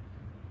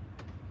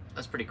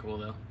 That's pretty cool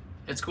though.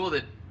 It's cool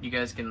that you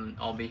guys can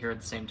all be here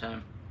at the same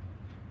time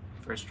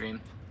for a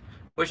stream.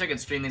 Wish I could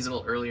stream these a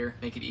little earlier,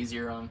 make it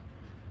easier on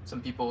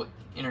some people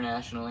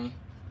internationally,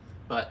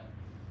 but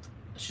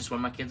it's just when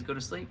my kids go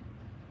to sleep.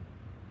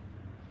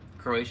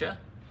 Croatia?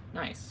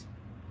 Nice.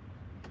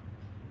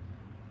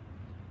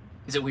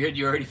 Is it weird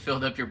you already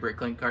filled up your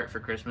Bricklink cart for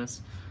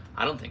Christmas?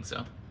 I don't think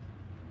so.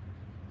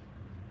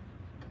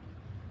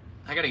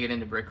 I gotta get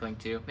into Bricklink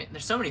too. Man,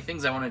 there's so many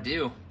things I want to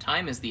do.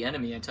 Time is the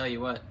enemy, I tell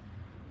you what.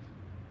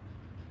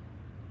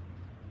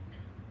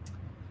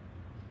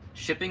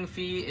 Shipping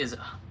fee is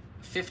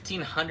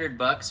 1,500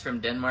 bucks from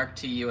Denmark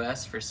to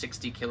US for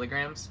 60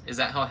 kilograms. Is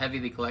that how heavy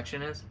the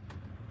collection is?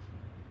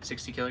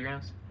 60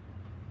 kilograms?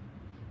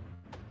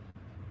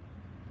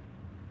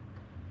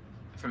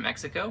 From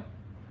Mexico?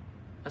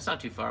 That's not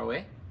too far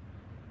away.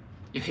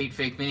 You hate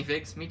fake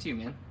minifigs? Me too,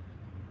 man.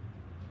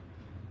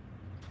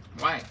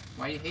 Why?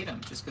 Why you hate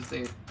them? Just because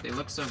they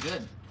look so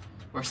good.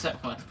 Where's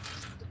that one?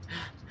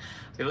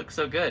 They look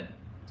so good.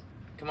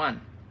 Come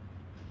on.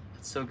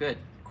 It's so good.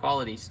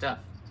 Quality stuff.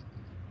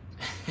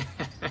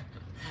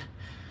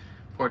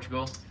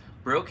 Portugal.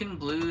 Broken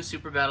blue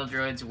super battle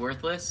droids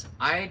worthless.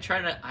 I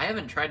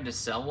haven't tried to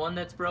sell one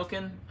that's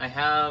broken. I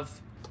have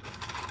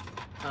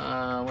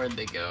where'd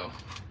they go?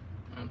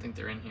 I don't think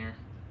they're in here.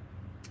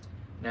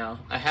 No.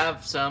 I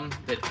have some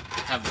that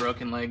have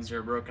broken legs or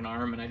a broken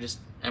arm, and I just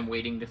am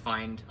waiting to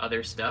find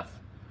other stuff.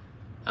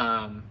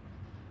 I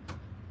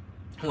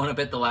want to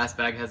bet the last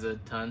bag has a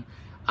ton.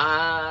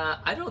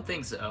 I don't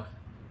think so.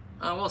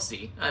 We'll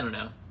see. I don't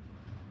know.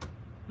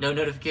 No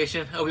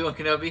notification, Obi-Wan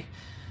Kenobi.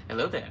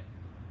 Hello there.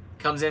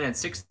 Comes in at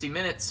 60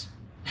 minutes.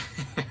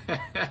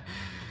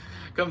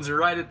 Comes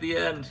right at the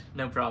end.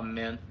 No problem,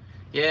 man.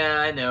 Yeah,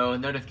 I know.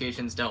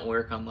 Notifications don't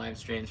work on live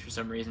streams for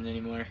some reason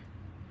anymore.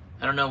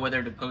 I don't know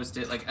whether to post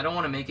it. Like, I don't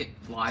want to make it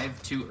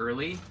live too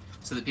early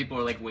so that people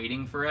are, like,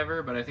 waiting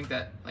forever. But I think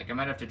that, like, I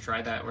might have to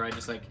try that where I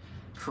just, like,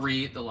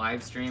 create the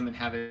live stream and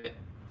have it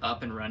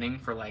up and running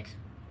for, like,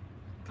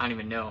 I don't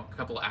even know, a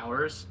couple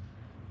hours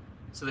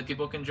so that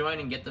people can join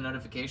and get the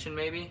notification,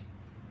 maybe?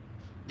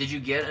 Did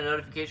you get a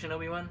notification,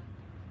 Obi-Wan?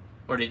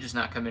 Or did it just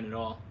not come in at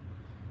all?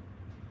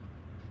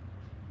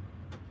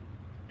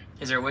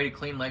 Is there a way to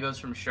clean Legos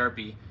from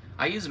Sharpie?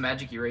 I use a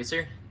magic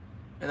eraser,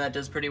 and that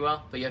does pretty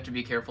well, but you have to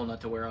be careful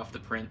not to wear off the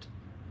print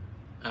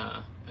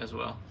as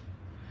well.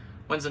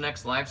 When's the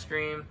next live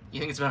stream? You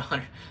think it's about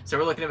 100? So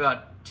we're looking at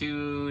about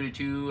 $2,000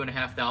 to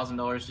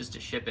 $2,500 just to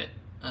ship it.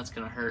 That's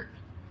gonna hurt.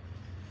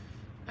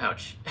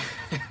 Ouch.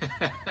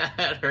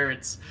 That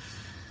hurts.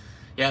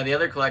 Yeah, the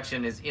other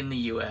collection is in the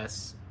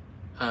US,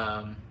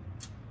 and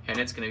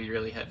it's gonna be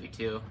really heavy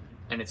too,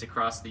 and it's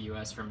across the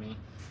US from me.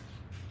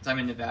 So I'm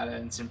in Nevada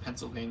and it's in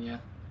Pennsylvania,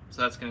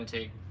 so that's gonna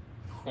take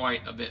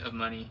quite a bit of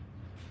money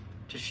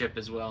to ship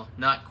as well.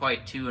 Not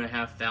quite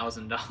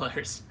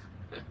 $2,500.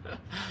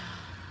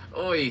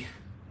 Oi,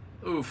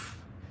 oof.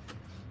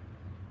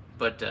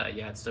 But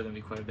yeah, it's still gonna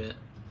be quite a bit.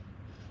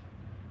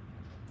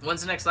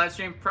 When's the next live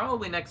stream?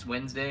 Probably next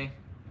Wednesday.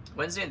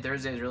 Wednesday and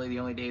Thursday is really the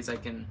only days I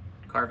can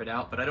carve it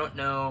out, but I don't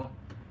know.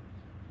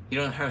 You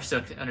don't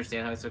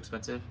understand how it's so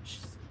expensive?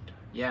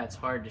 Yeah, it's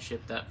hard to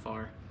ship that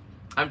far.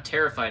 I'm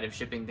terrified of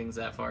shipping things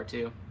that far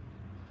too.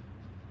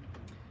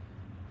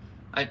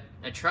 I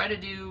try to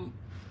do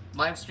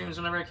live streams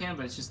whenever I can,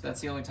 but it's just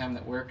that's the only time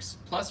that works.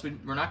 Plus,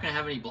 we're not going to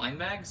have any blind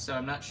bags, so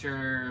I'm not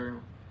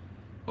sure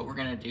what we're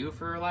going to do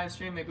for a live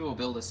stream. Maybe we'll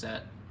build a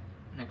set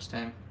next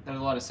time. There's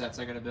a lot of sets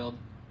I got to build,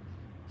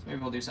 so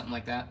maybe we'll do something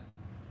like that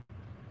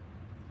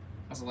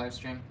as a live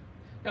stream.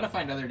 Gotta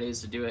find other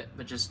days to do it,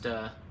 but just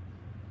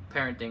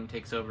parenting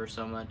takes over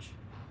so much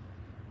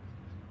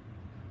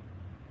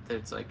that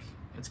it's like,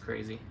 it's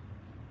crazy.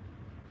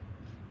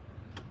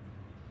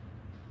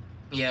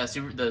 Yeah,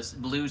 the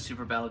blue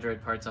Super Battle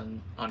Droid parts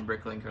on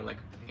Bricklink are like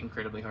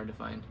incredibly hard to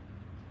find.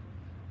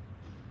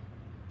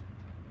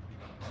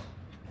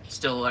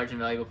 Still a large and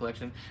valuable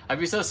collection. I'd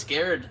be so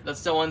scared.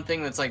 That's the one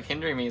thing that's like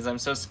hindering me, is I'm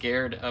so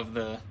scared of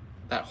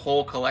that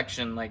whole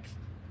collection, like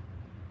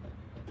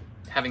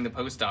having the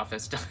post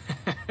office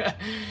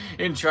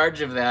in charge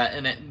of that,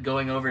 and it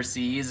going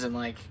overseas and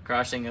like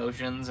crossing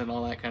oceans and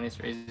all that kind of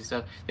crazy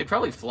stuff. They'd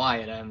probably fly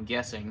it, I'm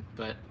guessing,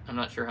 but I'm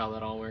not sure how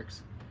that all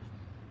works.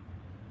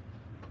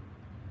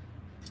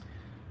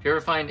 If you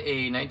ever find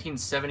a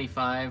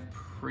 1975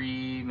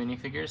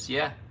 pre-minifigures?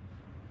 Yeah,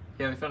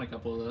 we found a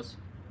couple of those.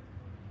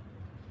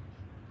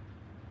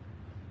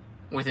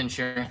 With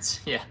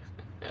insurance, yeah.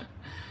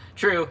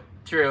 True.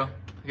 I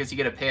guess you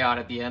get a payout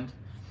at the end.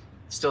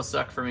 Still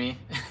suck for me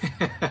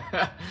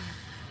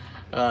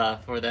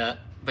for that.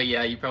 But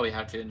yeah, you probably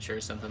have to insure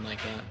something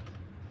like that.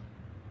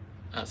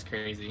 That's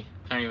crazy.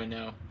 I don't even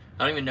know.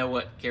 I don't even know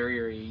what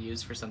carrier you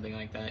use for something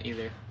like that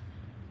either.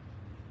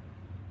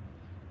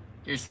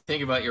 You're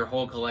thinking about your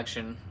whole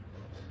collection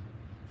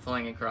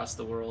flying across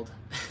the world.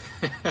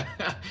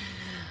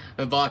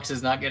 The box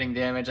is not getting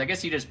damaged. I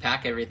guess you just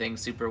pack everything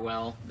super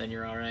well, then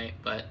you're alright,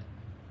 but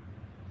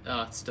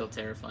oh, it's still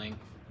terrifying.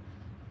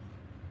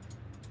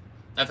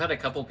 I've had a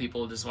couple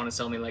people just want to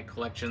sell me like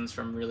collections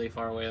from really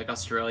far away, like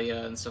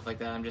Australia and stuff like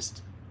that. I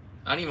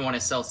don't even want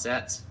to sell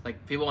sets.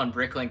 Like, people on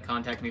Bricklink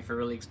contact me for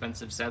really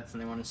expensive sets,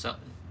 and they want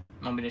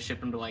me to ship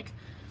them to like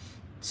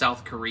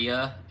South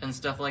Korea and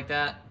stuff like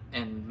that.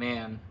 And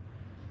man,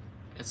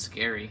 it's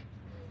scary.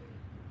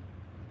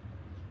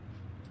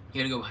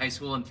 You gotta go high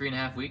school in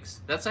 3.5 weeks?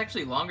 That's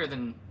actually longer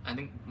than I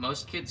think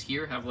most kids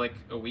here have, like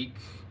a week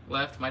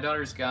left. My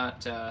daughter's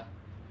got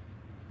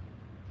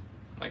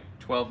like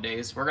 12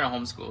 days. We're gonna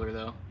homeschool her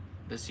though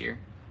this year.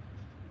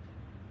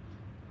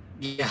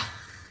 Yeah.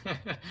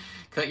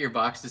 Cut your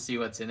box to see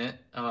what's in it.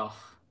 Oh.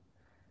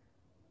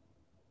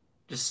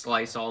 Just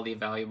slice all the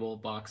valuable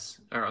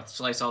box, or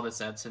slice all the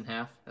sets in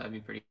half. That'd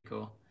be pretty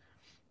cool.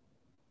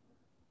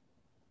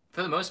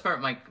 For the most part,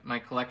 my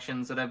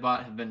collections that I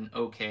bought have been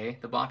okay.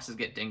 The boxes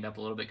get dinged up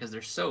a little bit because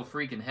they're so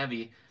freaking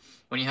heavy.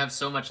 When you have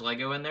so much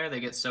Lego in there,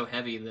 they get so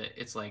heavy that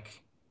it's like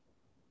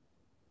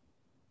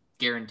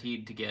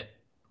guaranteed to get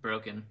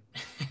broken.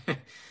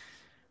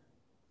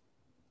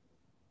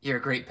 You're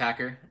a great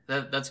packer.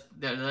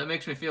 That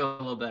makes me feel a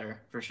little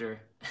better for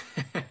sure.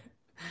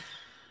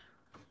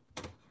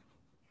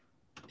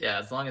 Yeah,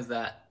 as long as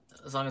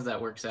that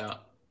works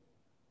out.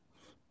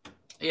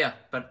 Yeah,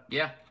 but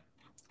yeah,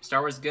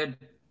 Star Wars is good.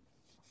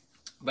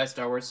 Buy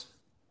Star Wars.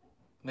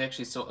 We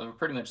actually we're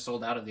pretty much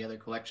sold out of the other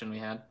collection we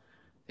had.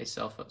 They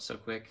sell so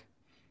quick.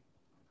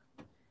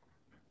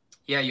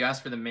 Yeah, you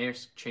asked for the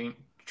Mayor's chain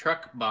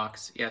truck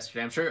box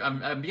yesterday.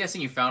 I'm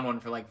guessing you found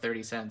one for like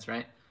 30 cents,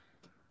 right?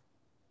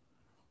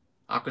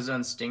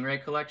 Aquazone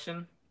Stingray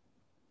collection.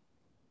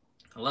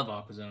 I love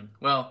Aquazone.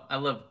 Well, I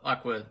love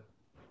Aqua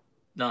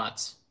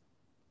Knots,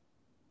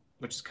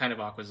 which is kind of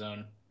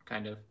Aquazone,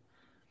 kind of.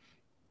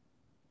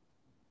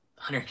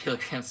 100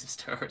 kilograms of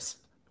stars.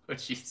 Oh,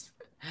 jeez.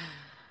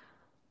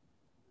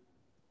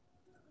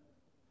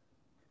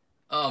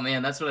 Oh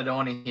man, that's what I don't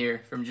want to hear.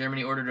 From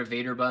Germany, ordered a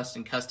Vader bust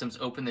and customs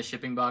opened the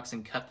shipping box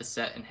and cut the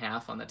set in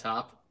half on the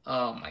top.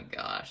 Oh my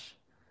gosh.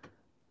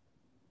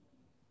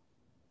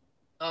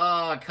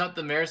 Oh, cut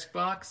the Maersk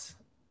box?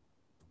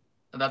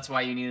 That's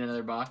why you need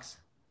another box?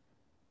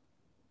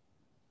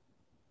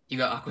 You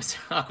got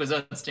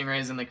Aquazone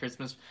Stingrays in the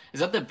Christmas... Is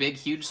that the big,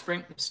 huge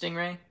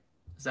Stingray?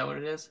 Is that what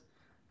it is?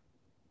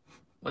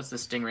 What's the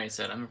Stingray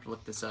set? I'm going to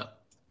look this up.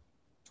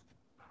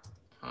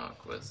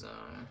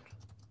 Aquazone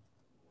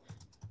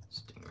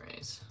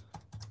Stingrays.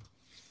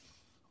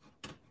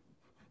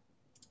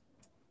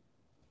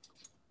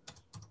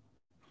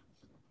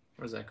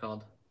 What is that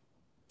called?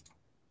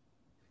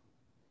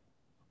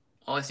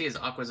 All I see is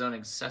Aquazone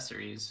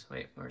accessories.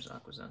 Wait, where's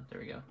Aquazone?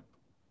 There we go.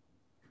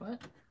 What?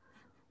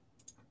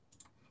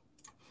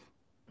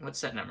 What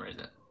set number is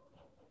it?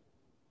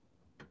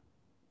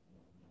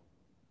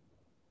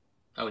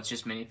 Oh, it's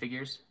just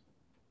minifigures?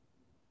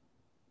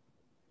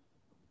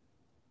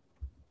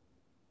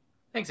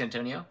 Thanks,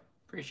 Antonio.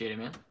 Appreciate it,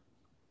 man.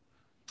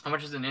 How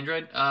much is an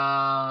Android?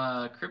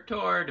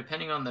 Cryptor,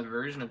 depending on the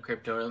version of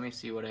Cryptor. Let me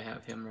see what I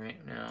have him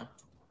right now.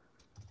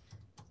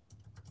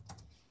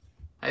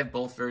 I have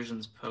both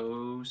versions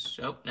post.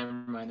 Oh, never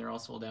mind. They're all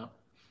sold out.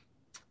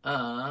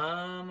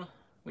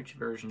 Which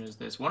version is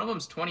this? One of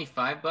them's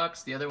 25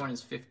 bucks. The other one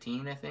is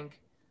 15, I think.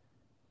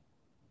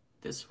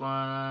 This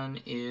one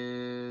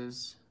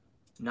is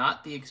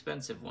not the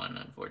expensive one,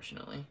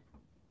 unfortunately.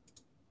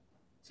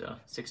 So,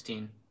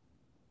 16.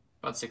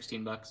 About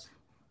 16 bucks.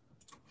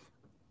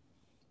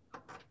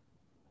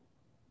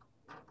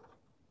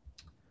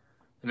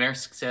 The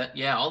Maersk set.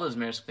 Yeah, all those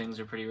Maersk things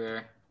are pretty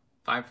rare.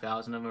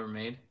 5,000 of them were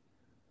made.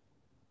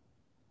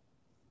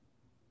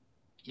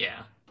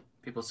 Yeah,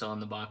 people selling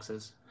the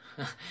boxes.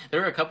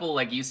 There were a couple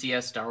like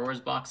UCS Star Wars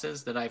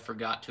boxes that I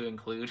forgot to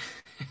include.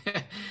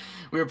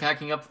 We were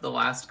packing up the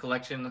last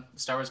collection,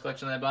 Star Wars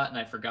collection that I bought, and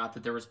I forgot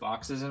that there was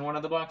boxes in one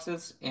of the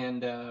boxes,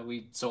 and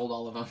we sold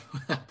all of them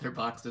without their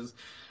boxes,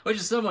 which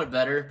is somewhat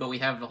better, but we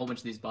have a whole bunch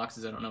of these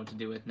boxes I don't know what to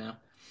do with now.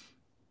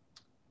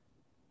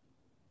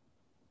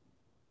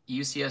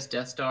 UCS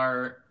Death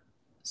Star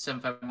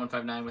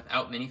 75159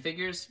 without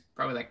minifigures,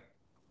 probably like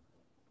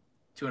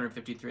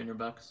 250, 300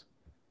 bucks.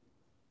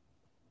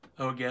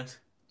 I would guess.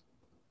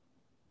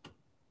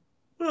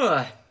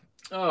 Ugh.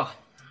 Oh,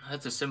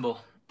 that's a symbol.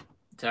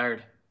 I'm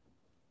tired.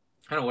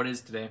 I don't know what it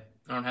is today.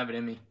 I don't have it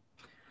in me.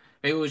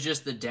 Maybe it was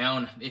just the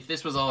down. If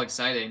this was all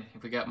exciting,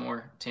 if we got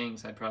more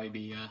tings, I'd probably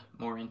be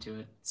more into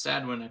it. It's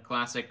sad when a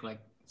classic like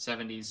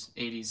 70s,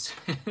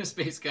 80s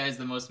Space Guy is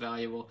the most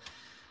valuable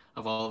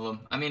of all of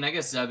them. I mean, I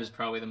guess Zeb is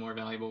probably the more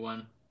valuable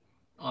one.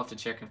 I'll have to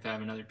check if I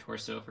have another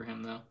torso for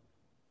him, though.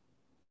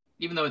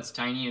 Even though it's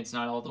tiny and it's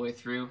not all the way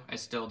through, I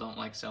still don't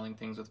like selling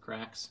things with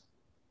cracks.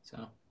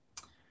 So,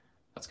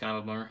 that's kind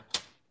of a bummer.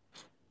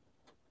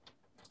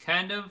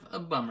 Kind of a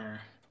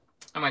bummer.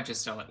 I might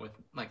just sell it with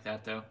like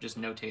that, though.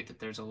 Just notate that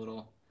there's a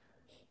little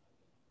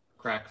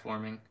crack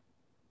forming.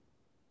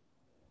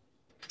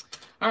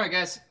 Alright,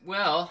 guys.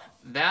 Well,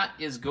 that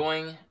is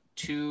going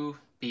to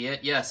be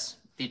it. Yes,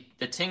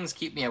 the tings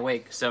keep me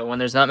awake. So when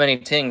there's not many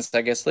tings,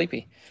 I get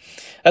sleepy.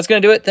 That's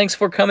going to do it. Thanks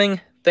for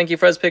coming. Thank you,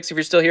 FrezPix, if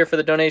you're still here for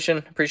the donation.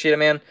 Appreciate it,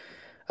 man.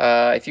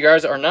 If you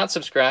guys are not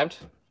subscribed,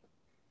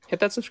 hit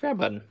that subscribe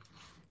button.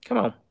 Come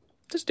on.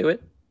 Just do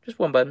it. Just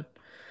one button.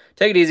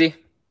 Take it easy.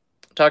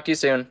 Talk to you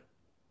soon.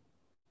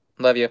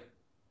 Love you.